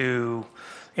open to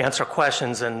answer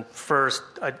questions. And first,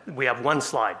 we have one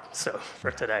slide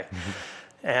for today.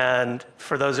 And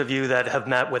for those of you that have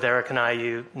met with Eric and I,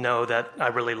 you know that I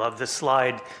really love this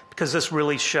slide because this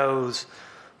really shows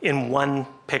in one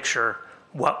picture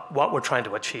what we're trying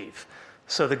to achieve.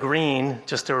 So the green,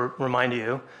 just to remind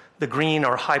you, the green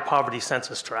are high poverty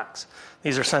census tracts.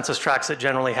 These are census tracts that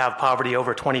generally have poverty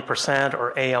over 20%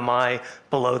 or AMI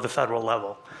below the federal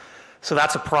level. So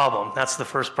that's a problem. That's the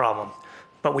first problem.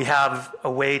 But we have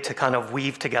a way to kind of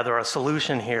weave together a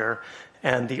solution here.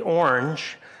 And the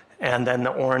orange, and then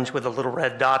the orange with the little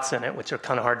red dots in it, which are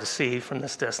kind of hard to see from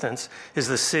this distance, is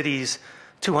the city's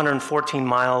 214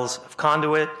 miles of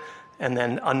conduit, and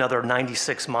then another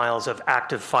 96 miles of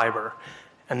active fiber.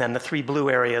 And then the 3 blue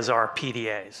areas are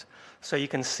PDAs. So you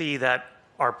can see that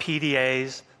our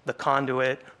PDAs, the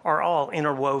conduit, are all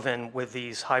interwoven with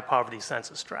these high poverty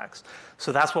census tracts.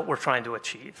 So that's what we're trying to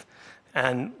achieve.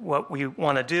 And what we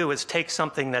want to do is take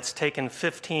something that's taken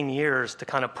 15 years to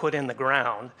kind of put in the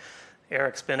ground.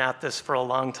 Eric's been at this for a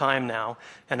long time now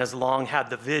and has long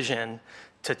had the vision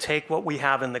to take what we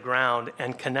have in the ground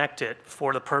and connect it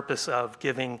for the purpose of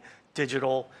giving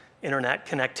digital internet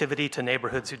connectivity to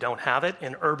neighborhoods who don't have it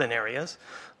in urban areas,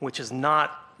 which is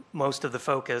not most of the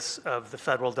focus of the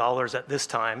federal dollars at this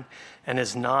time, and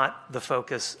is not the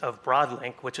focus of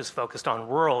Broadlink, which is focused on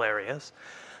rural areas.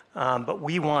 But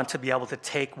we want to be able to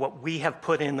take what we have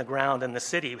put in the ground in the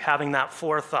city, having that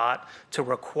forethought to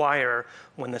require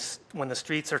when the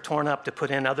streets are torn up to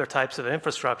put in other types of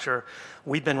infrastructure.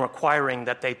 We've been requiring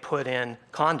that they put in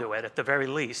conduit at the very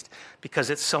least, because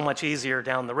it's so much easier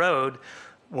down the road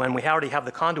when we already have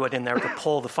the conduit in there to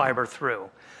pull the fiber through.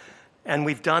 And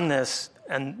we've done this,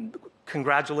 and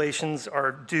congratulations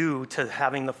are due to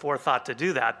having the forethought to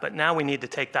do that. But now we need to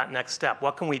take that next step.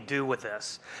 What can we do with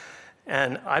this?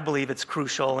 And I believe it's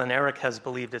crucial, and Eric has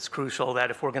believed it's crucial,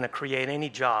 that if we're going to create any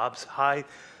jobs, high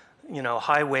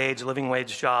wage, living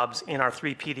wage jobs in our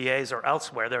 3 PDAs or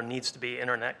elsewhere, there needs to be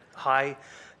high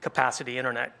capacity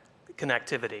internet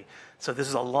connectivity. So this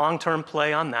is a long-term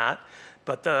play on that.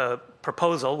 But the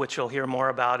proposal, which you'll hear more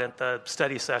about at the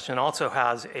study session, also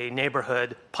has a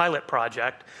neighborhood pilot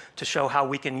project to show how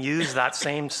we can use that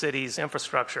same city's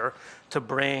infrastructure to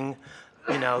bring,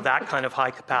 that kind of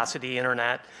high capacity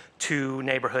internet to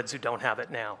neighborhoods who don't have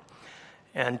it now.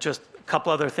 And just a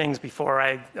couple other things before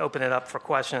I open it up for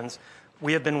questions.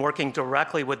 We have been working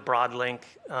directly with Broadlink.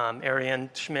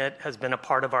 Ariane Schmidt has been a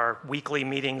part of our weekly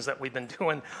meetings that we've been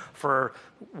doing for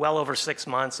well over 6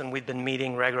 months, and we've been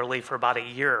meeting regularly for about a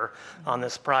year on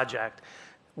this project.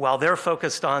 While they're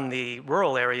focused on the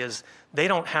rural areas, they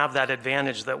don't have that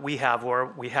advantage that we have, where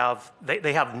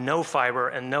they have no fiber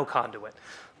and no conduit.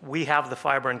 We have the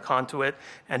fiber and conduit,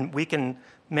 and we can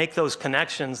make those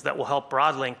connections that will help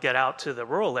Broadlink get out to the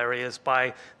rural areas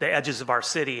by the edges of our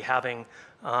city having.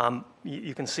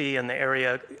 You can see in the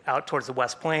area out towards the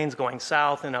West Plains going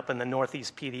south, and up in the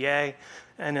Northeast PDA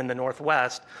and in the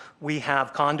Northwest, we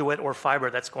have conduit or fiber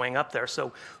that's going up there.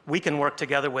 So we can work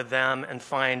together with them and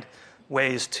find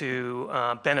ways to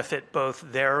benefit both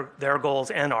their goals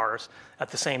and ours at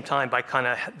the same time by kind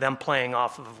of them playing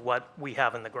off of what we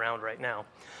have in the ground right now.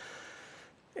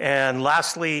 And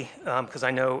lastly, because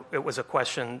I know it was a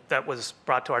question that was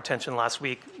brought to our attention last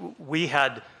week, we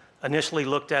had initially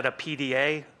looked at a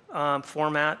PDA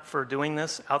format for doing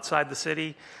this outside the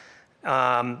city.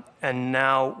 And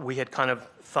now we had kind of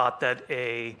thought that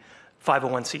a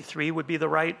 501c3 would be the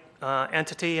right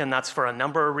entity, and that's for a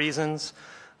number of reasons.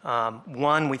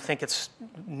 One, we think it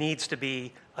needs to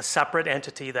be a separate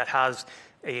entity that has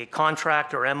a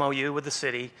contract or MOU with the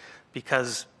city,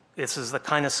 because this is the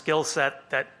kind of skill set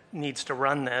that needs to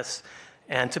run this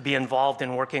and to be involved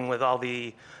in working with all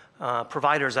the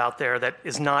providers out there. That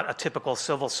is not a typical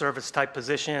civil service type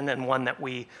position, and one that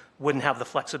we wouldn't have the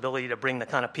flexibility to bring the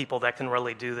kind of people that can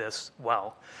really do this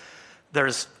well.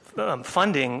 There's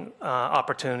funding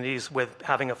opportunities with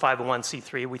having a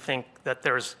 501c3. We think that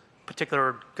there's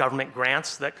particular government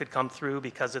grants that could come through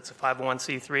because it's a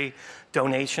 501c3,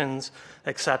 donations,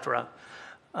 et cetera.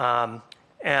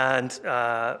 And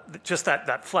just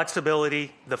that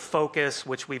flexibility, the focus,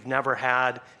 which we've never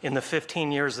had. In the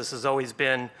 15 years, this has always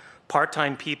been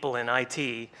part-time people in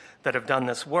IT that have done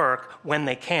this work when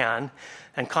they can.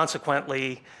 And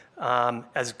consequently,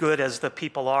 as good as the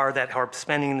people are that are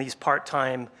spending these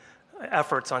part-time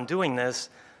efforts on doing this,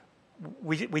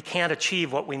 we can't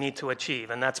achieve what we need to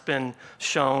achieve. And that's been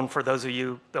shown for those of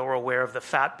you that were aware of the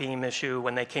fat beam issue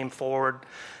when they came forward.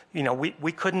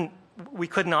 We couldn't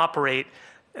operate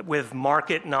with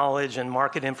market knowledge and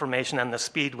market information and the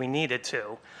speed we needed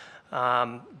to,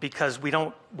 because we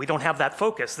don't have that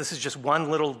focus. This is just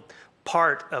one little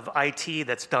part of IT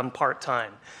that's done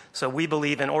part-time. So we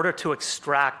believe in order to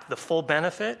extract the full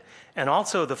benefit and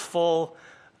also the full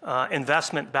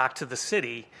investment back to the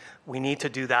city, we need to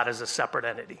do that as a separate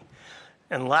entity.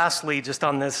 And lastly, just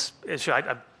on this issue,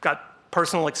 I've got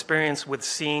personal experience with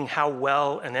seeing how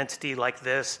well an entity like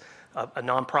this, a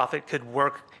nonprofit, could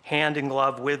work hand in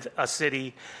glove with a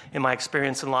city. In my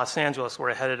experience in Los Angeles, where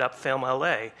I headed up Film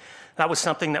LA, that was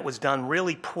something that was done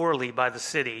really poorly by the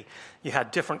city. You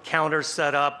had different counters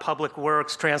set up, public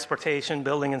works, transportation,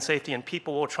 building and safety, and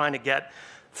people were trying to get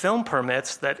film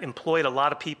permits that employed a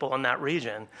lot of people in that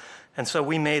region. And so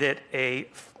we made it a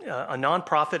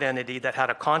nonprofit entity that had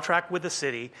a contract with the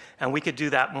city, and we could do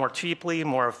that more cheaply,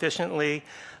 more efficiently.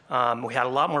 We had a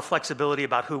lot more flexibility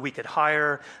about who we could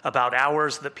hire, about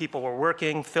hours that people were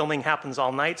working. Filming happens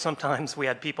all night. Sometimes we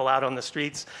had people out on the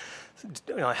streets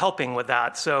helping with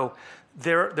that. So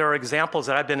there are examples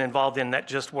that I've been involved in that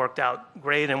just worked out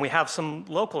great, and we have some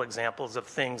local examples of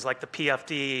things like the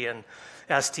PFD and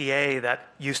STA that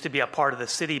used to be a part of the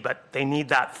city, but they need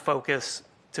that focus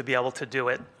to be able to do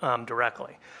it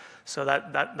directly. So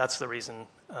that's the reason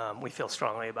we feel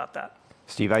strongly about that.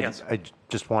 Steve, Yes. I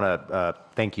just want to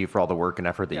thank you for all the work and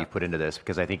effort that Yeah. you put into this,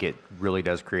 because I think it really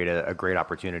does create a great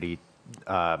opportunity,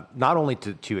 not only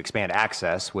to expand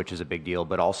access, which is a big deal,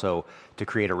 but also to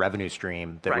create a revenue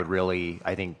stream that would Right. really,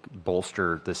 I think,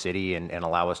 bolster the city and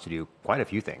allow us to do quite a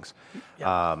few things.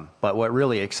 Yeah. But what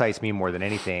really excites me more than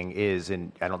anything is,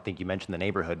 and I don't think you mentioned the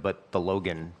neighborhood, but the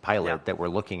Logan pilot Yeah. that we're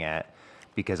looking at,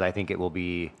 because I think it will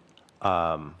be,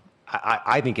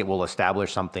 I think it will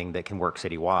establish something that can work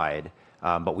citywide.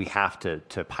 But we have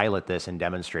to pilot this and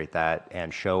demonstrate that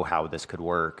and show how this could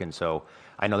work. And so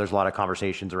I know there's a lot of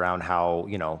conversations around how,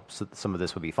 some of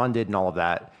this would be funded and all of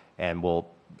that. And we'll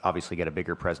obviously get a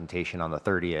bigger presentation on the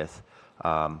 30th.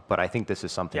 But I think this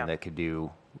is something Yeah. that could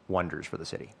do wonders for the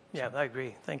city. Yeah, I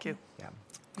agree. Thank you. Yeah.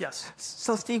 Yes.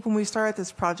 So, Steve, when we started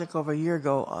this project over a year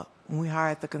ago, when we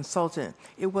hired the consultant,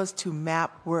 it was to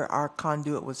map where our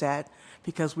conduit was at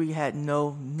because we had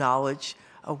no knowledge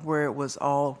of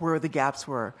where the gaps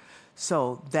were.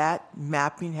 So that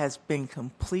mapping has been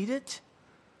completed.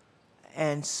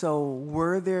 And so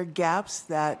were there gaps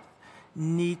that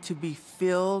need to be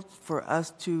filled for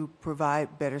us to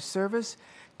provide better service?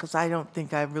 Because I don't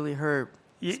think I've really heard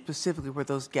specifically where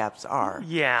those gaps are.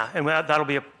 Yeah, and that'll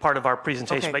be a part of our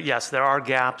presentation. Okay. But yes, there are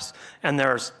gaps, and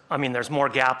there's more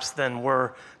gaps than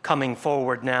we're coming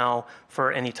forward now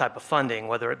for any type of funding,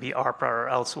 whether it be ARPA or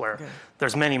elsewhere. Okay.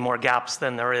 There's many more gaps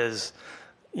than there is,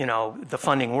 the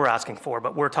funding we're asking for.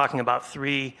 But we're talking about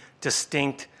 3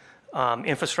 distinct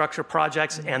infrastructure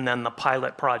projects and then the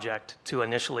pilot project to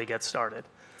initially get started.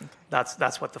 Okay.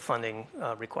 That's what the funding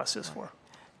request is for.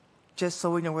 Just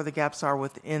so we know where the gaps are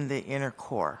within the inner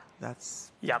core. That's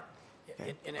Yep.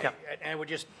 And Yep. I would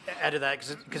just add to that,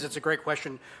 because it's a great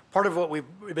question. Part of what we've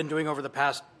been doing over the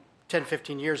past 10,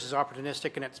 15 years is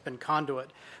opportunistic, and it's been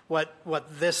conduit. What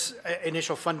this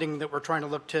initial funding that we're trying to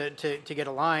look to get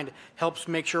aligned helps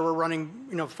make sure we're running,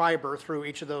 fiber through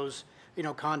each of those,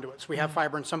 conduits. We have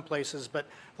fiber in some places, but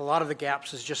a lot of the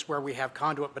gaps is just where we have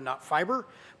conduit but not fiber.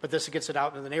 But this gets it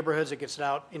out in the neighborhoods, it gets it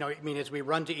out, as we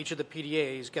run to each of the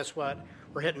PDAs, guess what?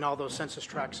 We're hitting all those census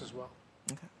tracts as well.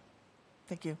 okay.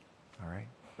 Thank you. All right.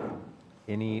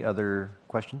 Any other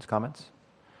questions, comments?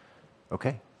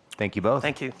 Okay. Thank you both.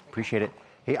 Thank you. Appreciate it.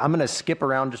 Hey, I'm going to skip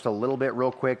around just a little bit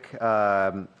real quick.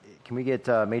 Can we get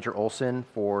Major Olson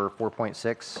for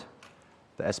 4.6,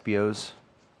 the SBOs?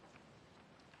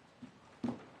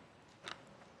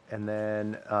 And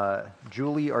then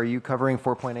Julie, are you covering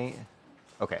 4.8?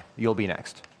 Okay, you'll be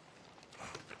next.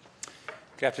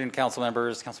 Good afternoon, council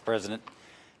members, council president.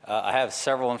 I have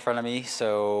several in front of me,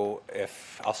 so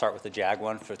I'll start with the JAG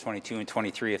one for 22 and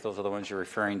 23, if those are the ones you're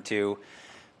referring to.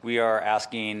 We are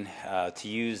asking to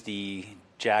use the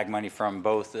JAG money from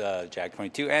both JAG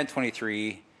 22 and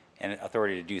 23 and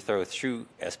authority to do through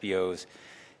SBOs.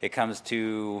 It comes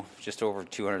to just over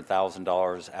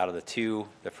 $200,000 out of the two.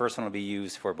 The first one will be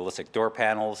used for ballistic door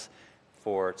panels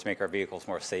to make our vehicles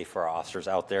more safe for our officers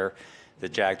out there. The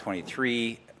JAG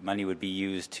 23 money would be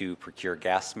used to procure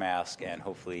gas masks and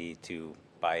hopefully to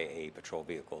buy a patrol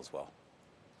vehicle as well.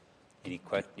 Any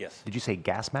questions? Yes. Did you say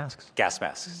gas masks? Gas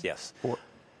masks, yes.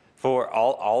 For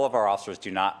all of our officers do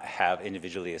not have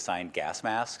individually assigned gas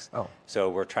masks. Oh. So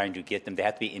we're trying to get them, they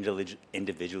have to be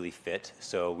individually fit.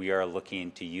 So we are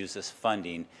looking to use this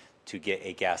funding to get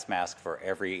a gas mask for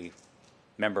every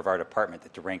member of our department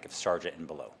at the rank of sergeant and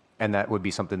below. And that would be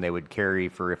something they would carry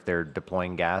for if they're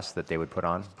deploying gas that they would put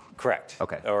on? Correct.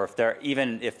 Okay. Or if they're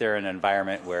in an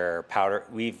environment where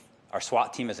our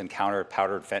SWAT team has encountered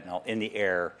powdered fentanyl in the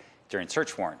air during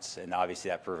search warrants, and obviously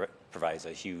that provides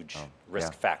a huge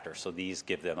risk factor. So these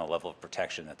give them a level of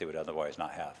protection that they would otherwise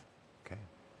not have. Okay.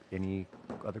 Any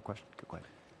other questions? Go ahead.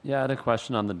 Yeah, I had a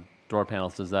question on the door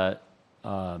panels. Does that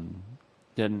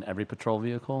get in every patrol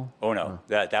vehicle? Oh no,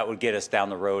 that would get us down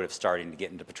the road of starting to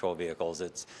get into patrol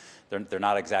vehicles. They're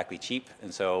not exactly cheap,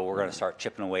 and so we're going to start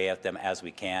chipping away at them as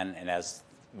we can, and as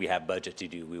we have budget to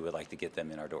do, we would like to get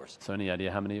them in our doors. So any idea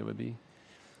how many it would be?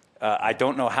 I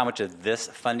don't know how much of this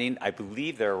funding. I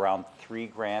believe they're around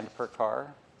 $3,000 per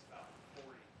car.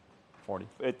 40.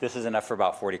 This is enough for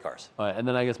about 40 cars. All right, and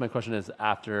then I guess my question is,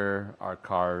 after our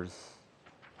cars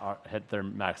hit their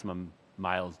maximum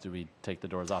miles, do we take the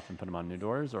doors off and put them on new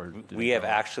doors, or do We have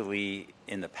actually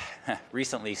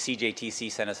recently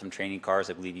CJTC sent us some training cars.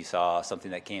 I believe you saw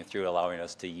something that came through allowing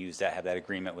us to have that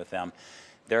agreement with them.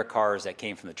 Their cars that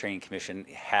came from the training commission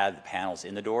had the panels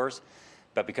in the doors.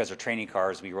 But because they're training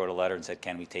cars, we wrote a letter and said,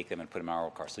 can we take them and put them in our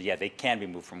old car? So yeah, they can be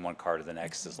moved from one car to the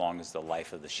next as long as the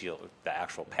life of the shield, the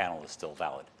actual panel is still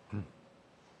valid.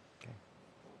 Okay.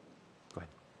 Go ahead.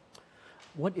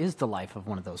 What is the life of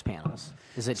one of those panels?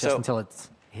 Is it just So- until it's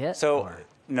hit? So, or-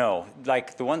 no,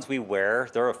 like the ones we wear,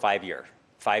 they're a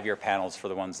 5-year panels for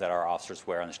the ones that our officers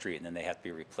wear on the street, and then they have to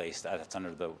be replaced. That's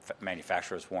under the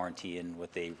manufacturer's warranty and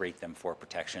what they rate them for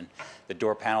protection. The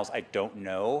door panels, I don't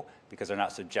know, because they're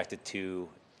not subjected to,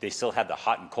 they still have the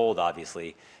hot and cold,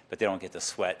 obviously, but they don't get the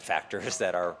sweat factors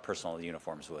that our personal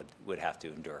uniforms would have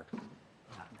to endure.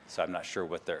 So I'm not sure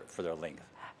what for their length.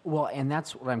 Well, and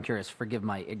that's what I'm curious. Forgive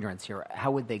my ignorance here.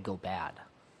 How would they go bad?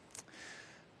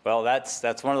 Well, that's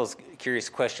one of those curious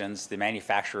questions. The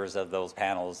manufacturers of those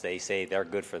panels, they say they're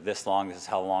good for this long. This is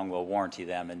how long we'll warranty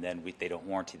them, and then they don't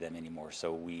warranty them anymore.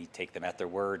 So we take them at their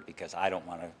word because I don't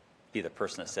want to be the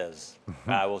person that says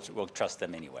we'll trust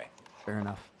them anyway. Fair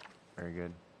enough. Very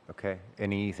good. Okay.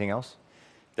 Anything else?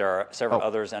 There are several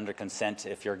others under consent.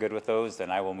 If you're good with those,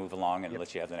 then I will move along and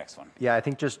let you have the next one. Yeah, I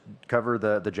think just cover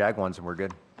the JAG ones and we're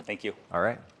good. Thank you. All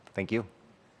right. Thank you.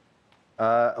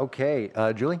 Okay.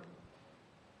 Julie?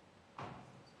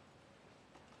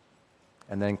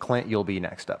 And then Clint, you'll be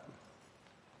next up.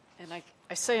 And I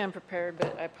say I'm prepared,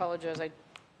 but I apologize. I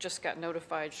just got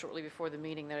notified shortly before the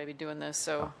meeting that I'd be doing this,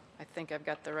 so I think I've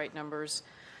got the right numbers.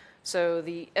 So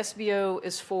the SBO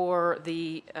is for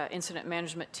the incident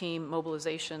management team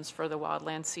mobilizations for the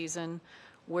wildland season.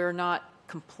 We're not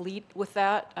complete with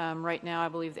that. Right now, I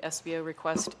believe the SBO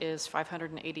request is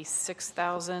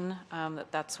 $586,000.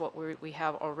 That's what we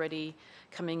have already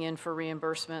coming in for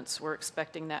reimbursements. We're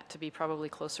expecting that to be probably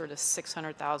closer to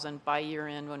 $600,000 by year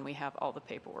end when we have all the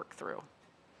paperwork through.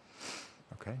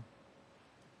 Okay.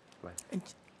 Go ahead.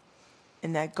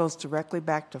 And that goes directly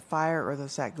back to fire, or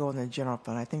does that go in the general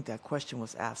fund? I think that question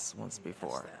was asked once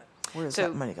before. Where does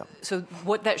that money go? So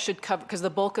what that should cover, because the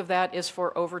bulk of that is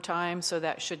for overtime, so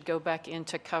that should go back in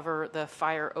to cover the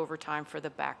fire overtime for the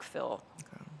backfill.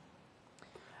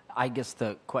 I guess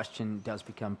the question does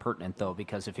become pertinent, though,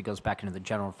 because if it goes back into the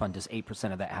general fund, does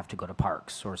 8% of that have to go to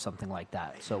parks or something like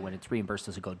that? So when it's reimbursed,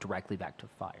 does it go directly back to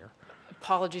fire?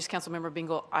 Apologies, Councilmember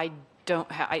Bingle. I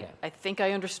don't have, I think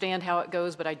I understand how it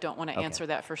goes, but I don't want to Okay. answer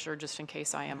that for sure, just in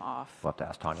case I am off. We'll have to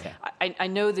ask Tanya. I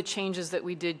know the changes that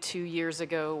we did 2 years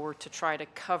ago were to try to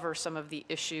cover some of the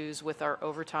issues with our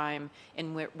overtime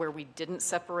and where we didn't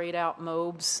separate out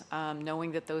MOBs,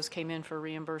 knowing that those came in for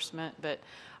reimbursement. But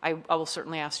I will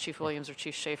certainly ask Chief Williams or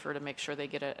Chief Schaefer to make sure they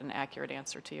get an accurate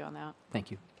answer to you on that.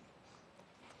 Thank you.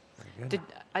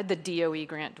 The DOE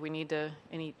grant, do we need to,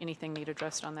 anything need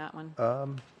addressed on that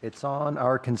one? It's on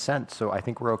our consent, so I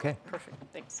think we're okay. Perfect,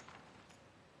 thanks.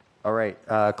 All right.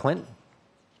 Clint,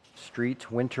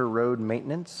 street winter road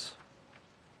maintenance.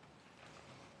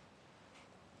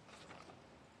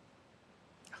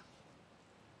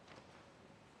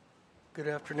 Good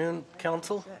afternoon,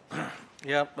 council.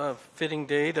 Yep, a fitting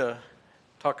day to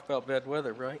talk about bad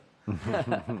weather, right?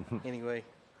 Anyway,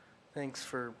 thanks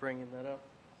for bringing that up.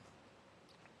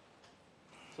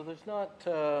 So there's not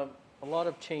a lot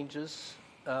of changes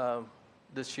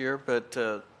this year,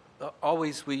 but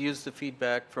always we use the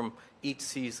feedback from each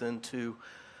season to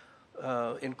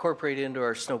incorporate into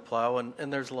our snowplow,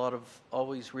 and there's a lot of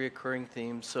always reoccurring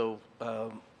themes. So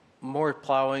more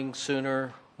plowing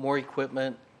sooner, more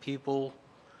equipment, people,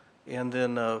 and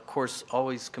then of course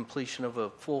always completion of a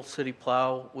full city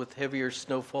plow with heavier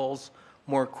snowfalls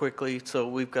more quickly. So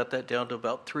we've got that down to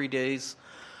about 3 days.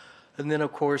 And then,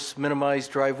 of course, minimize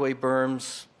driveway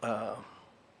berms,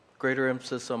 greater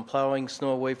emphasis on plowing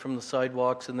snow away from the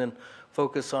sidewalks, and then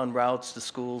focus on routes to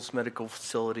schools, medical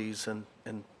facilities, and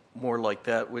more like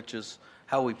that, which is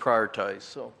how we prioritize.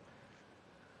 So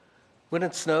when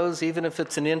it snows, even if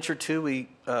it's an inch or two, we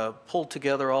pull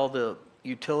together all the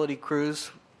utility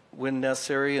crews when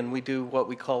necessary, and we do what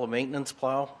we call a maintenance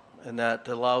plow, and that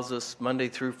allows us Monday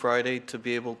through Friday to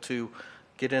be able to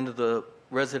get into the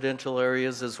residential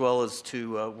areas as well as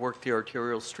to work the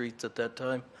arterial streets at that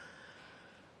time.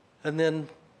 And then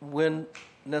when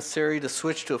necessary to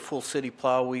switch to a full city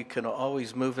plow, we can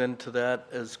always move into that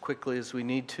as quickly as we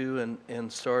need to and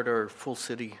start our full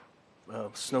city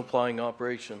snow plowing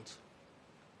operations.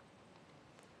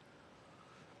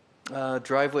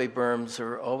 Driveway berms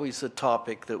are always a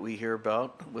topic that we hear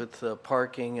about with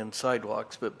parking and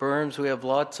sidewalks. But berms, we have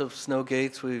lots of snow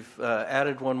gates. We've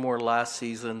added one more last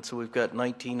season, so we've got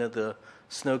 19 of the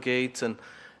snow gates. And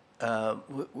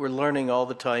we're learning all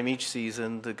the time each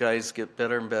season. The guys get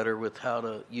better and better with how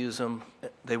to use them.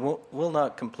 They will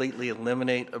not completely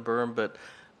eliminate a berm, but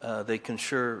they can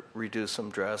sure reduce them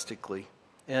drastically.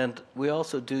 And we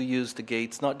also do use the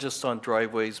gates, not just on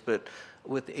driveways, but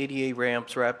with ADA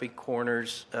ramps, rapid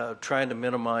corners, trying to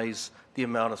minimize the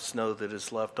amount of snow that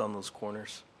is left on those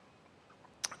corners.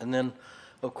 And then,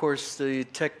 of course, the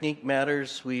technique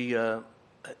matters. We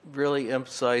really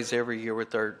emphasize every year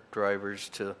with our drivers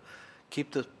to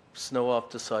keep the snow off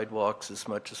the sidewalks as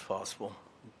much as possible.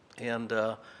 And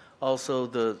also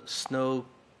the snow,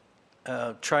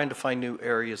 trying to find new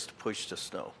areas to push the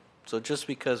snow. So just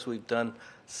because we've done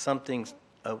something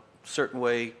a certain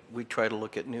way, we try to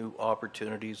look at new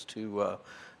opportunities to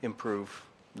improve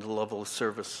the level of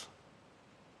service.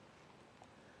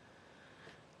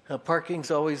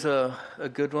 Parking's always a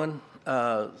good one.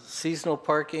 Seasonal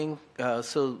parking,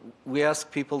 so we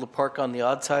ask people to park on the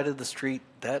odd side of the street.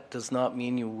 That does not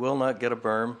mean you will not get a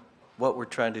berm. What we're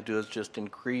trying to do is just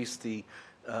increase the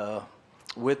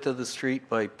width of the street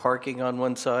by parking on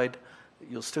one side.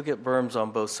 You'll still get berms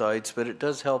on both sides, but it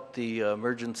does help the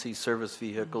emergency service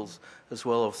vehicles as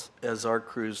well as our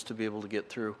crews to be able to get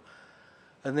through.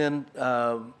 And then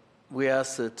we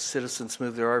ask that citizens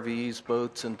move their RVs,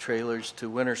 boats, and trailers to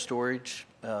winter storage.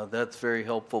 That's very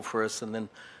helpful for us. And then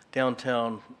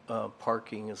downtown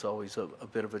parking is always a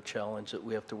bit of a challenge that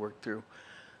we have to work through.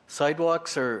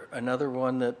 Sidewalks are another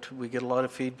one that we get a lot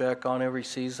of feedback on every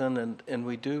season, and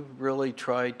we do really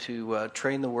try to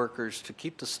train the workers to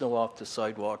keep the snow off the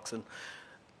sidewalks. And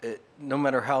no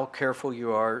matter how careful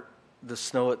you are, the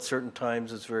snow at certain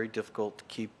times is very difficult to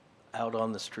keep out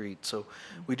on the street. So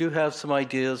we do have some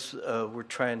ideas. We're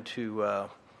trying to,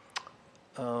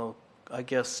 I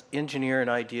guess, engineer an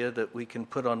idea that we can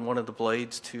put on one of the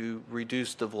blades to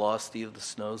reduce the velocity of the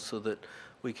snow so that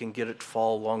we can get it to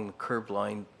fall along the curb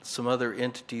line. Some other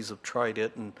entities have tried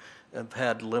it and have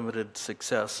had limited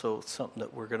success, so it's something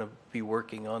that we're going to be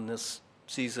working on this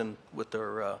season with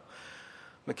our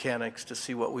mechanics to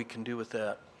see what we can do with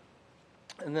that.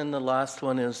 And then the last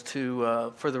one is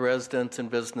to for the residents and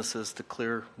businesses to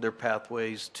clear their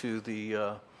pathways to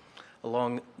the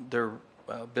along their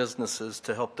businesses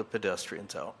to help the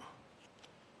pedestrians out.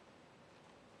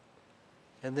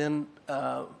 And then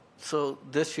so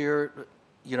this year,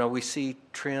 you know, we see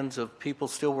trends of people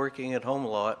still working at home a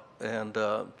lot, and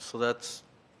so that's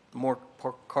more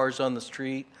cars on the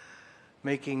street,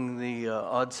 making the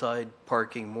odd side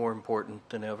parking more important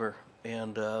than ever.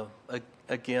 And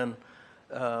again,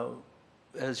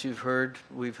 as you've heard,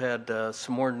 we've had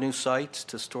some more new sites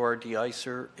to store our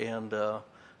de-icer and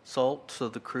salt, so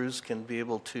the crews can be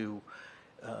able to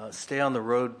stay on the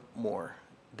road more.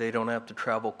 They don't have to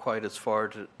travel quite as far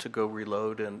to go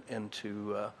reload and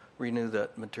to renew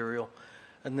that material.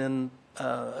 And then,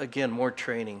 again, more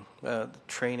training.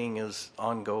 Training is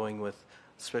ongoing,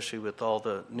 especially with all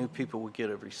the new people we get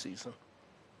every season.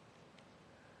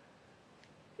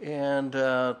 And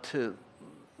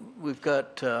we've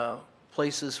got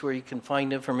places where you can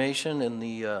find information in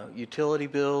the utility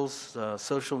bills,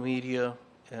 social media,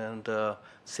 and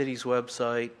city's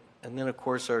website. And then, of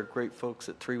course, our great folks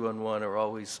at 311 are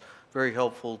always very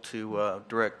helpful to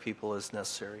direct people as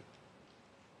necessary.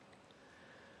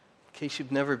 In case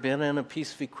you've never been in a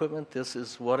piece of equipment, this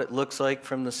is what it looks like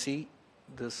from the seat.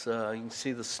 This you can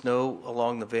see the snow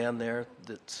along the van there.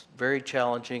 That's very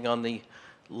challenging. On the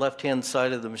left-hand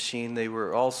side of the machine, they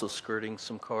were also skirting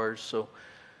some cars. So,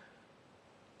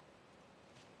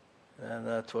 and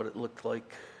that's what it looked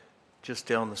like just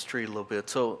down the street a little bit.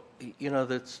 So, you know,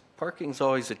 parking's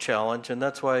always a challenge, and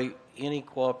that's why any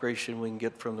cooperation we can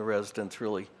get from the residents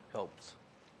really helps.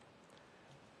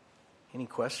 Any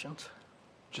questions?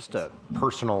 Just a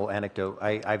personal anecdote.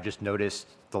 I've just noticed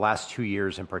the last 2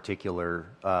 years in particular,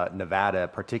 Nevada,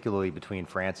 particularly between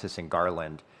Francis and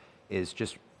Garland, is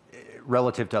just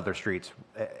relative to other streets,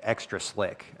 extra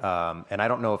slick. And I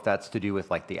don't know if that's to do with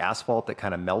like the asphalt that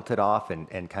kind of melted off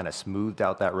and kind of smoothed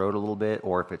out that road a little bit,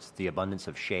 or if it's the abundance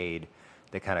of shade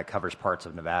that kind of covers parts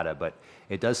of Nevada. But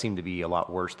it does seem to be a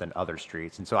lot worse than other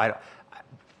streets. And so I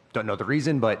don't know the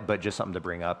reason, but just something to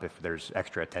bring up if there's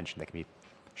extra attention that can be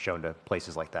shown to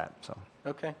places like that. So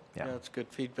Okay, yeah, that's good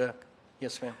feedback.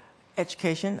 Yes, ma'am.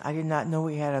 Education, I did not know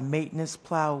we had a maintenance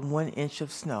plow 1 inch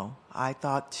of snow. I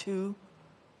thought 2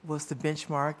 was the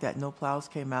benchmark, that no plows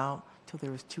came out till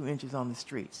there was 2 inches on the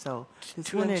street. So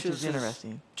this 1 inch is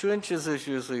interesting. 2 inches is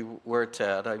usually where it's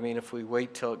at. I mean, if we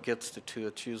wait till it gets to 2,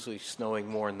 it's usually snowing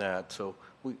more than that. So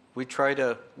we try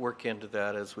to work into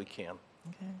that as we can.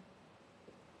 Okay.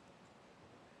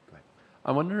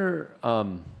 I wonder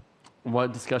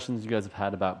what discussions you guys have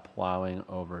had about plowing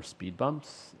over speed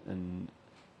bumps and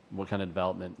what kind of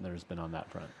development there's been on that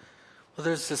front. Well,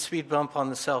 there's the speed bump on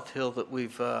the South Hill that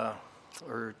we've,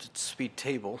 or speed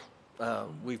table,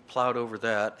 we've plowed over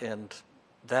that, and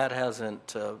that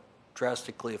hasn't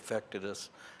drastically affected us.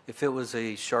 If it was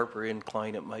a sharper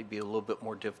incline, it might be a little bit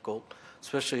more difficult,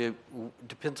 especially it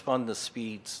depends upon the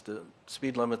speeds. The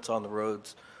speed limits on the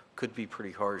roads could be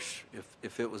pretty harsh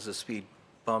if it was a speed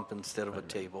bump instead of a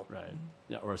table. Right.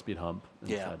 Yeah, or a speed hump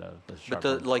Yeah, instead of the but sharp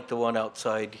one. like the one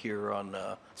outside here on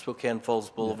Spokane Falls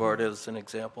Boulevard as an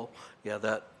example, yeah,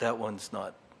 that one's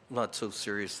not so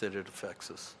serious that it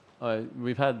affects us.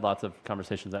 We've had lots of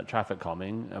conversations at traffic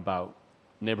calming about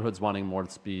neighborhoods wanting more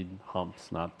speed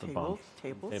humps, not the bumps.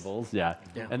 Tables? Yeah.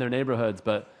 Yeah. And their neighborhoods,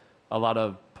 but a lot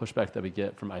of pushback that we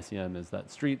get from ICM is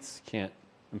that streets can't,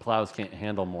 and plows can't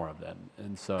handle more of them.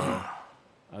 And so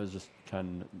I was just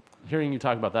kind of, hearing you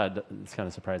talk about that, it's kind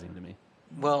of surprising to me.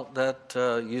 Well, that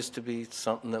used to be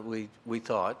something that we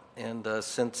thought, and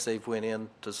since they've went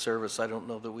into service, I don't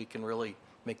know that we can really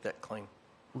make that claim.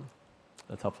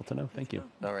 That's helpful to know. Thank you.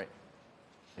 All right.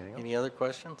 Anything else? Any other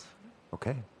questions?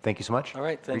 Okay, thank you so much. All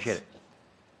right, thanks. Appreciate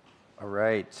it. All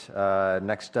right,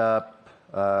 next up,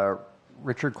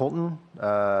 Richard Colton,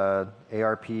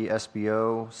 ARP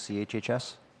SBO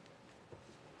CHHS.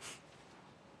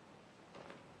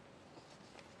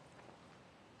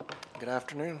 Good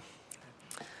afternoon.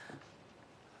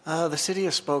 The city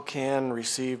of Spokane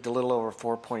received a little over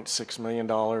 $4.6 million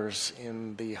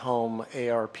in the home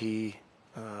ARP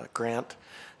grant,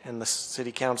 and the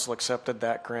city council accepted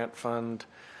that grant fund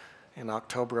in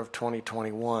October of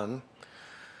 2021.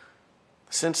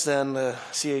 Since then, the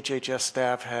CHHS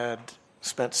staff had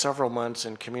spent several months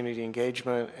in community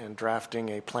engagement and drafting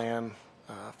a plan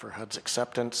for HUD's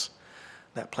acceptance.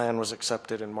 That plan was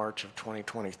accepted in March of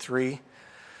 2023.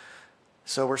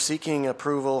 So we're seeking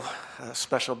approval,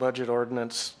 special budget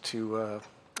ordinance to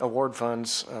award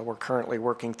funds. We're currently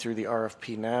working through the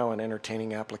RFP now and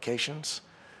entertaining applications.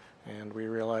 And we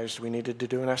realized we needed to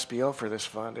do an SBO for this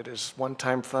fund. It is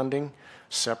one-time funding,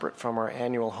 separate from our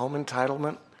annual home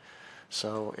entitlement,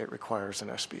 so it requires an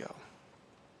SBO.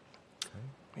 Okay.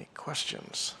 Any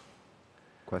questions?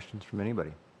 Questions from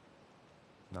anybody?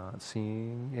 Not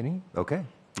seeing any? Okay,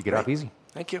 you get off easy.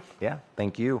 Thank you. Yeah,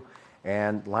 thank you.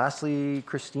 And lastly,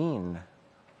 Christine.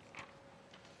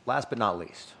 Last but not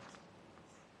least.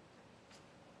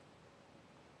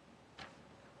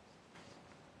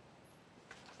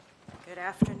 Good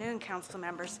afternoon, council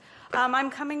members. I'm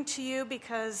coming to you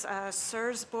because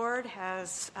CSRS board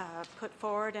has put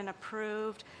forward and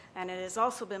approved, and it has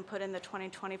also been put in the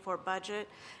 2024 budget,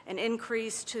 an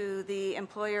increase to the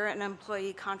employer and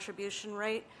employee contribution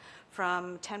rate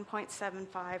from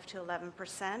 10.75 to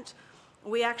 11%.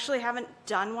 We actually haven't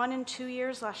done one in 2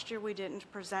 years. Last year we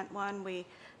didn't present one. We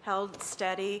held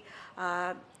steady.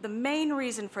 The main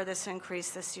reason for this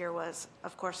increase this year was,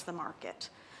 of course, the market.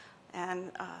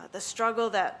 And the struggle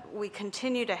that we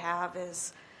continue to have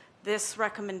is this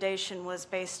recommendation was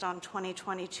based on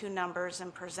 2022 numbers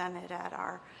and presented at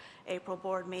our April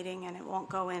board meeting, and it won't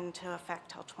go into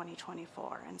effect till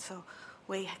 2024. And so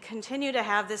we continue to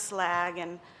have this lag,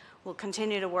 and we'll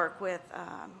continue to work with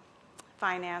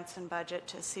finance and budget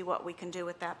to see what we can do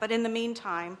with that. But in the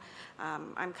meantime,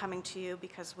 I'm coming to you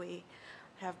because we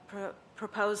have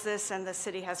proposed this and the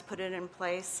city has put it in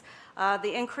place.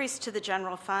 The increase to the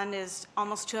general fund is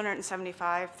almost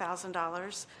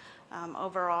 $275,000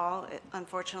 overall.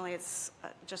 Unfortunately, it's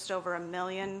just over $1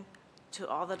 million to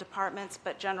all the departments,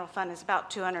 but general fund is about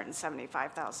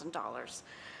 $275,000.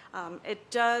 It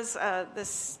does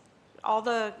all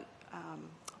the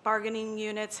bargaining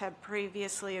units had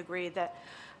previously agreed that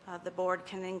the board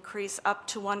can increase up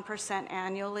to 1%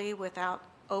 annually without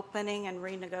opening and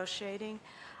renegotiating.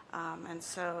 And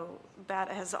so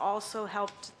that has also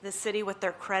helped the city with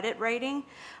their credit rating,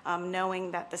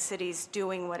 knowing that the city's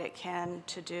doing what it can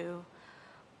to do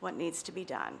what needs to be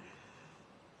done.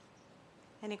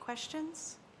 Any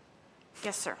questions?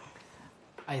 Yes, sir.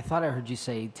 I thought I heard you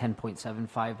say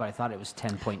 10.75, but I thought it was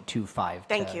 10.25.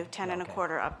 Thank you. 10 and a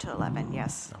quarter up to 11.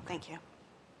 Yes. Okay. Thank you.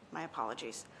 My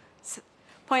apologies.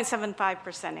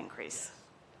 0.75% increase.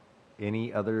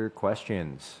 Any other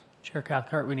questions? Chair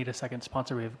Cathcart, we need a second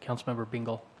sponsor. We have Councilmember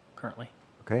Bingle currently.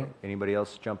 Okay, anybody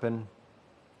else jump in?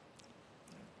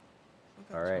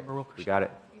 All right, we got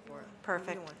it.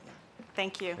 Perfect.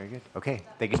 Thank you. Very good. Okay,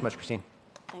 thank you so much, Christine.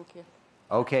 Thank you.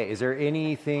 Okay, is there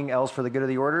anything else for the good of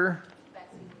the order?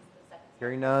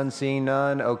 Hearing none, seeing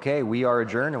none. Okay, we are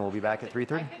adjourned and we'll be back at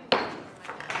 3:30.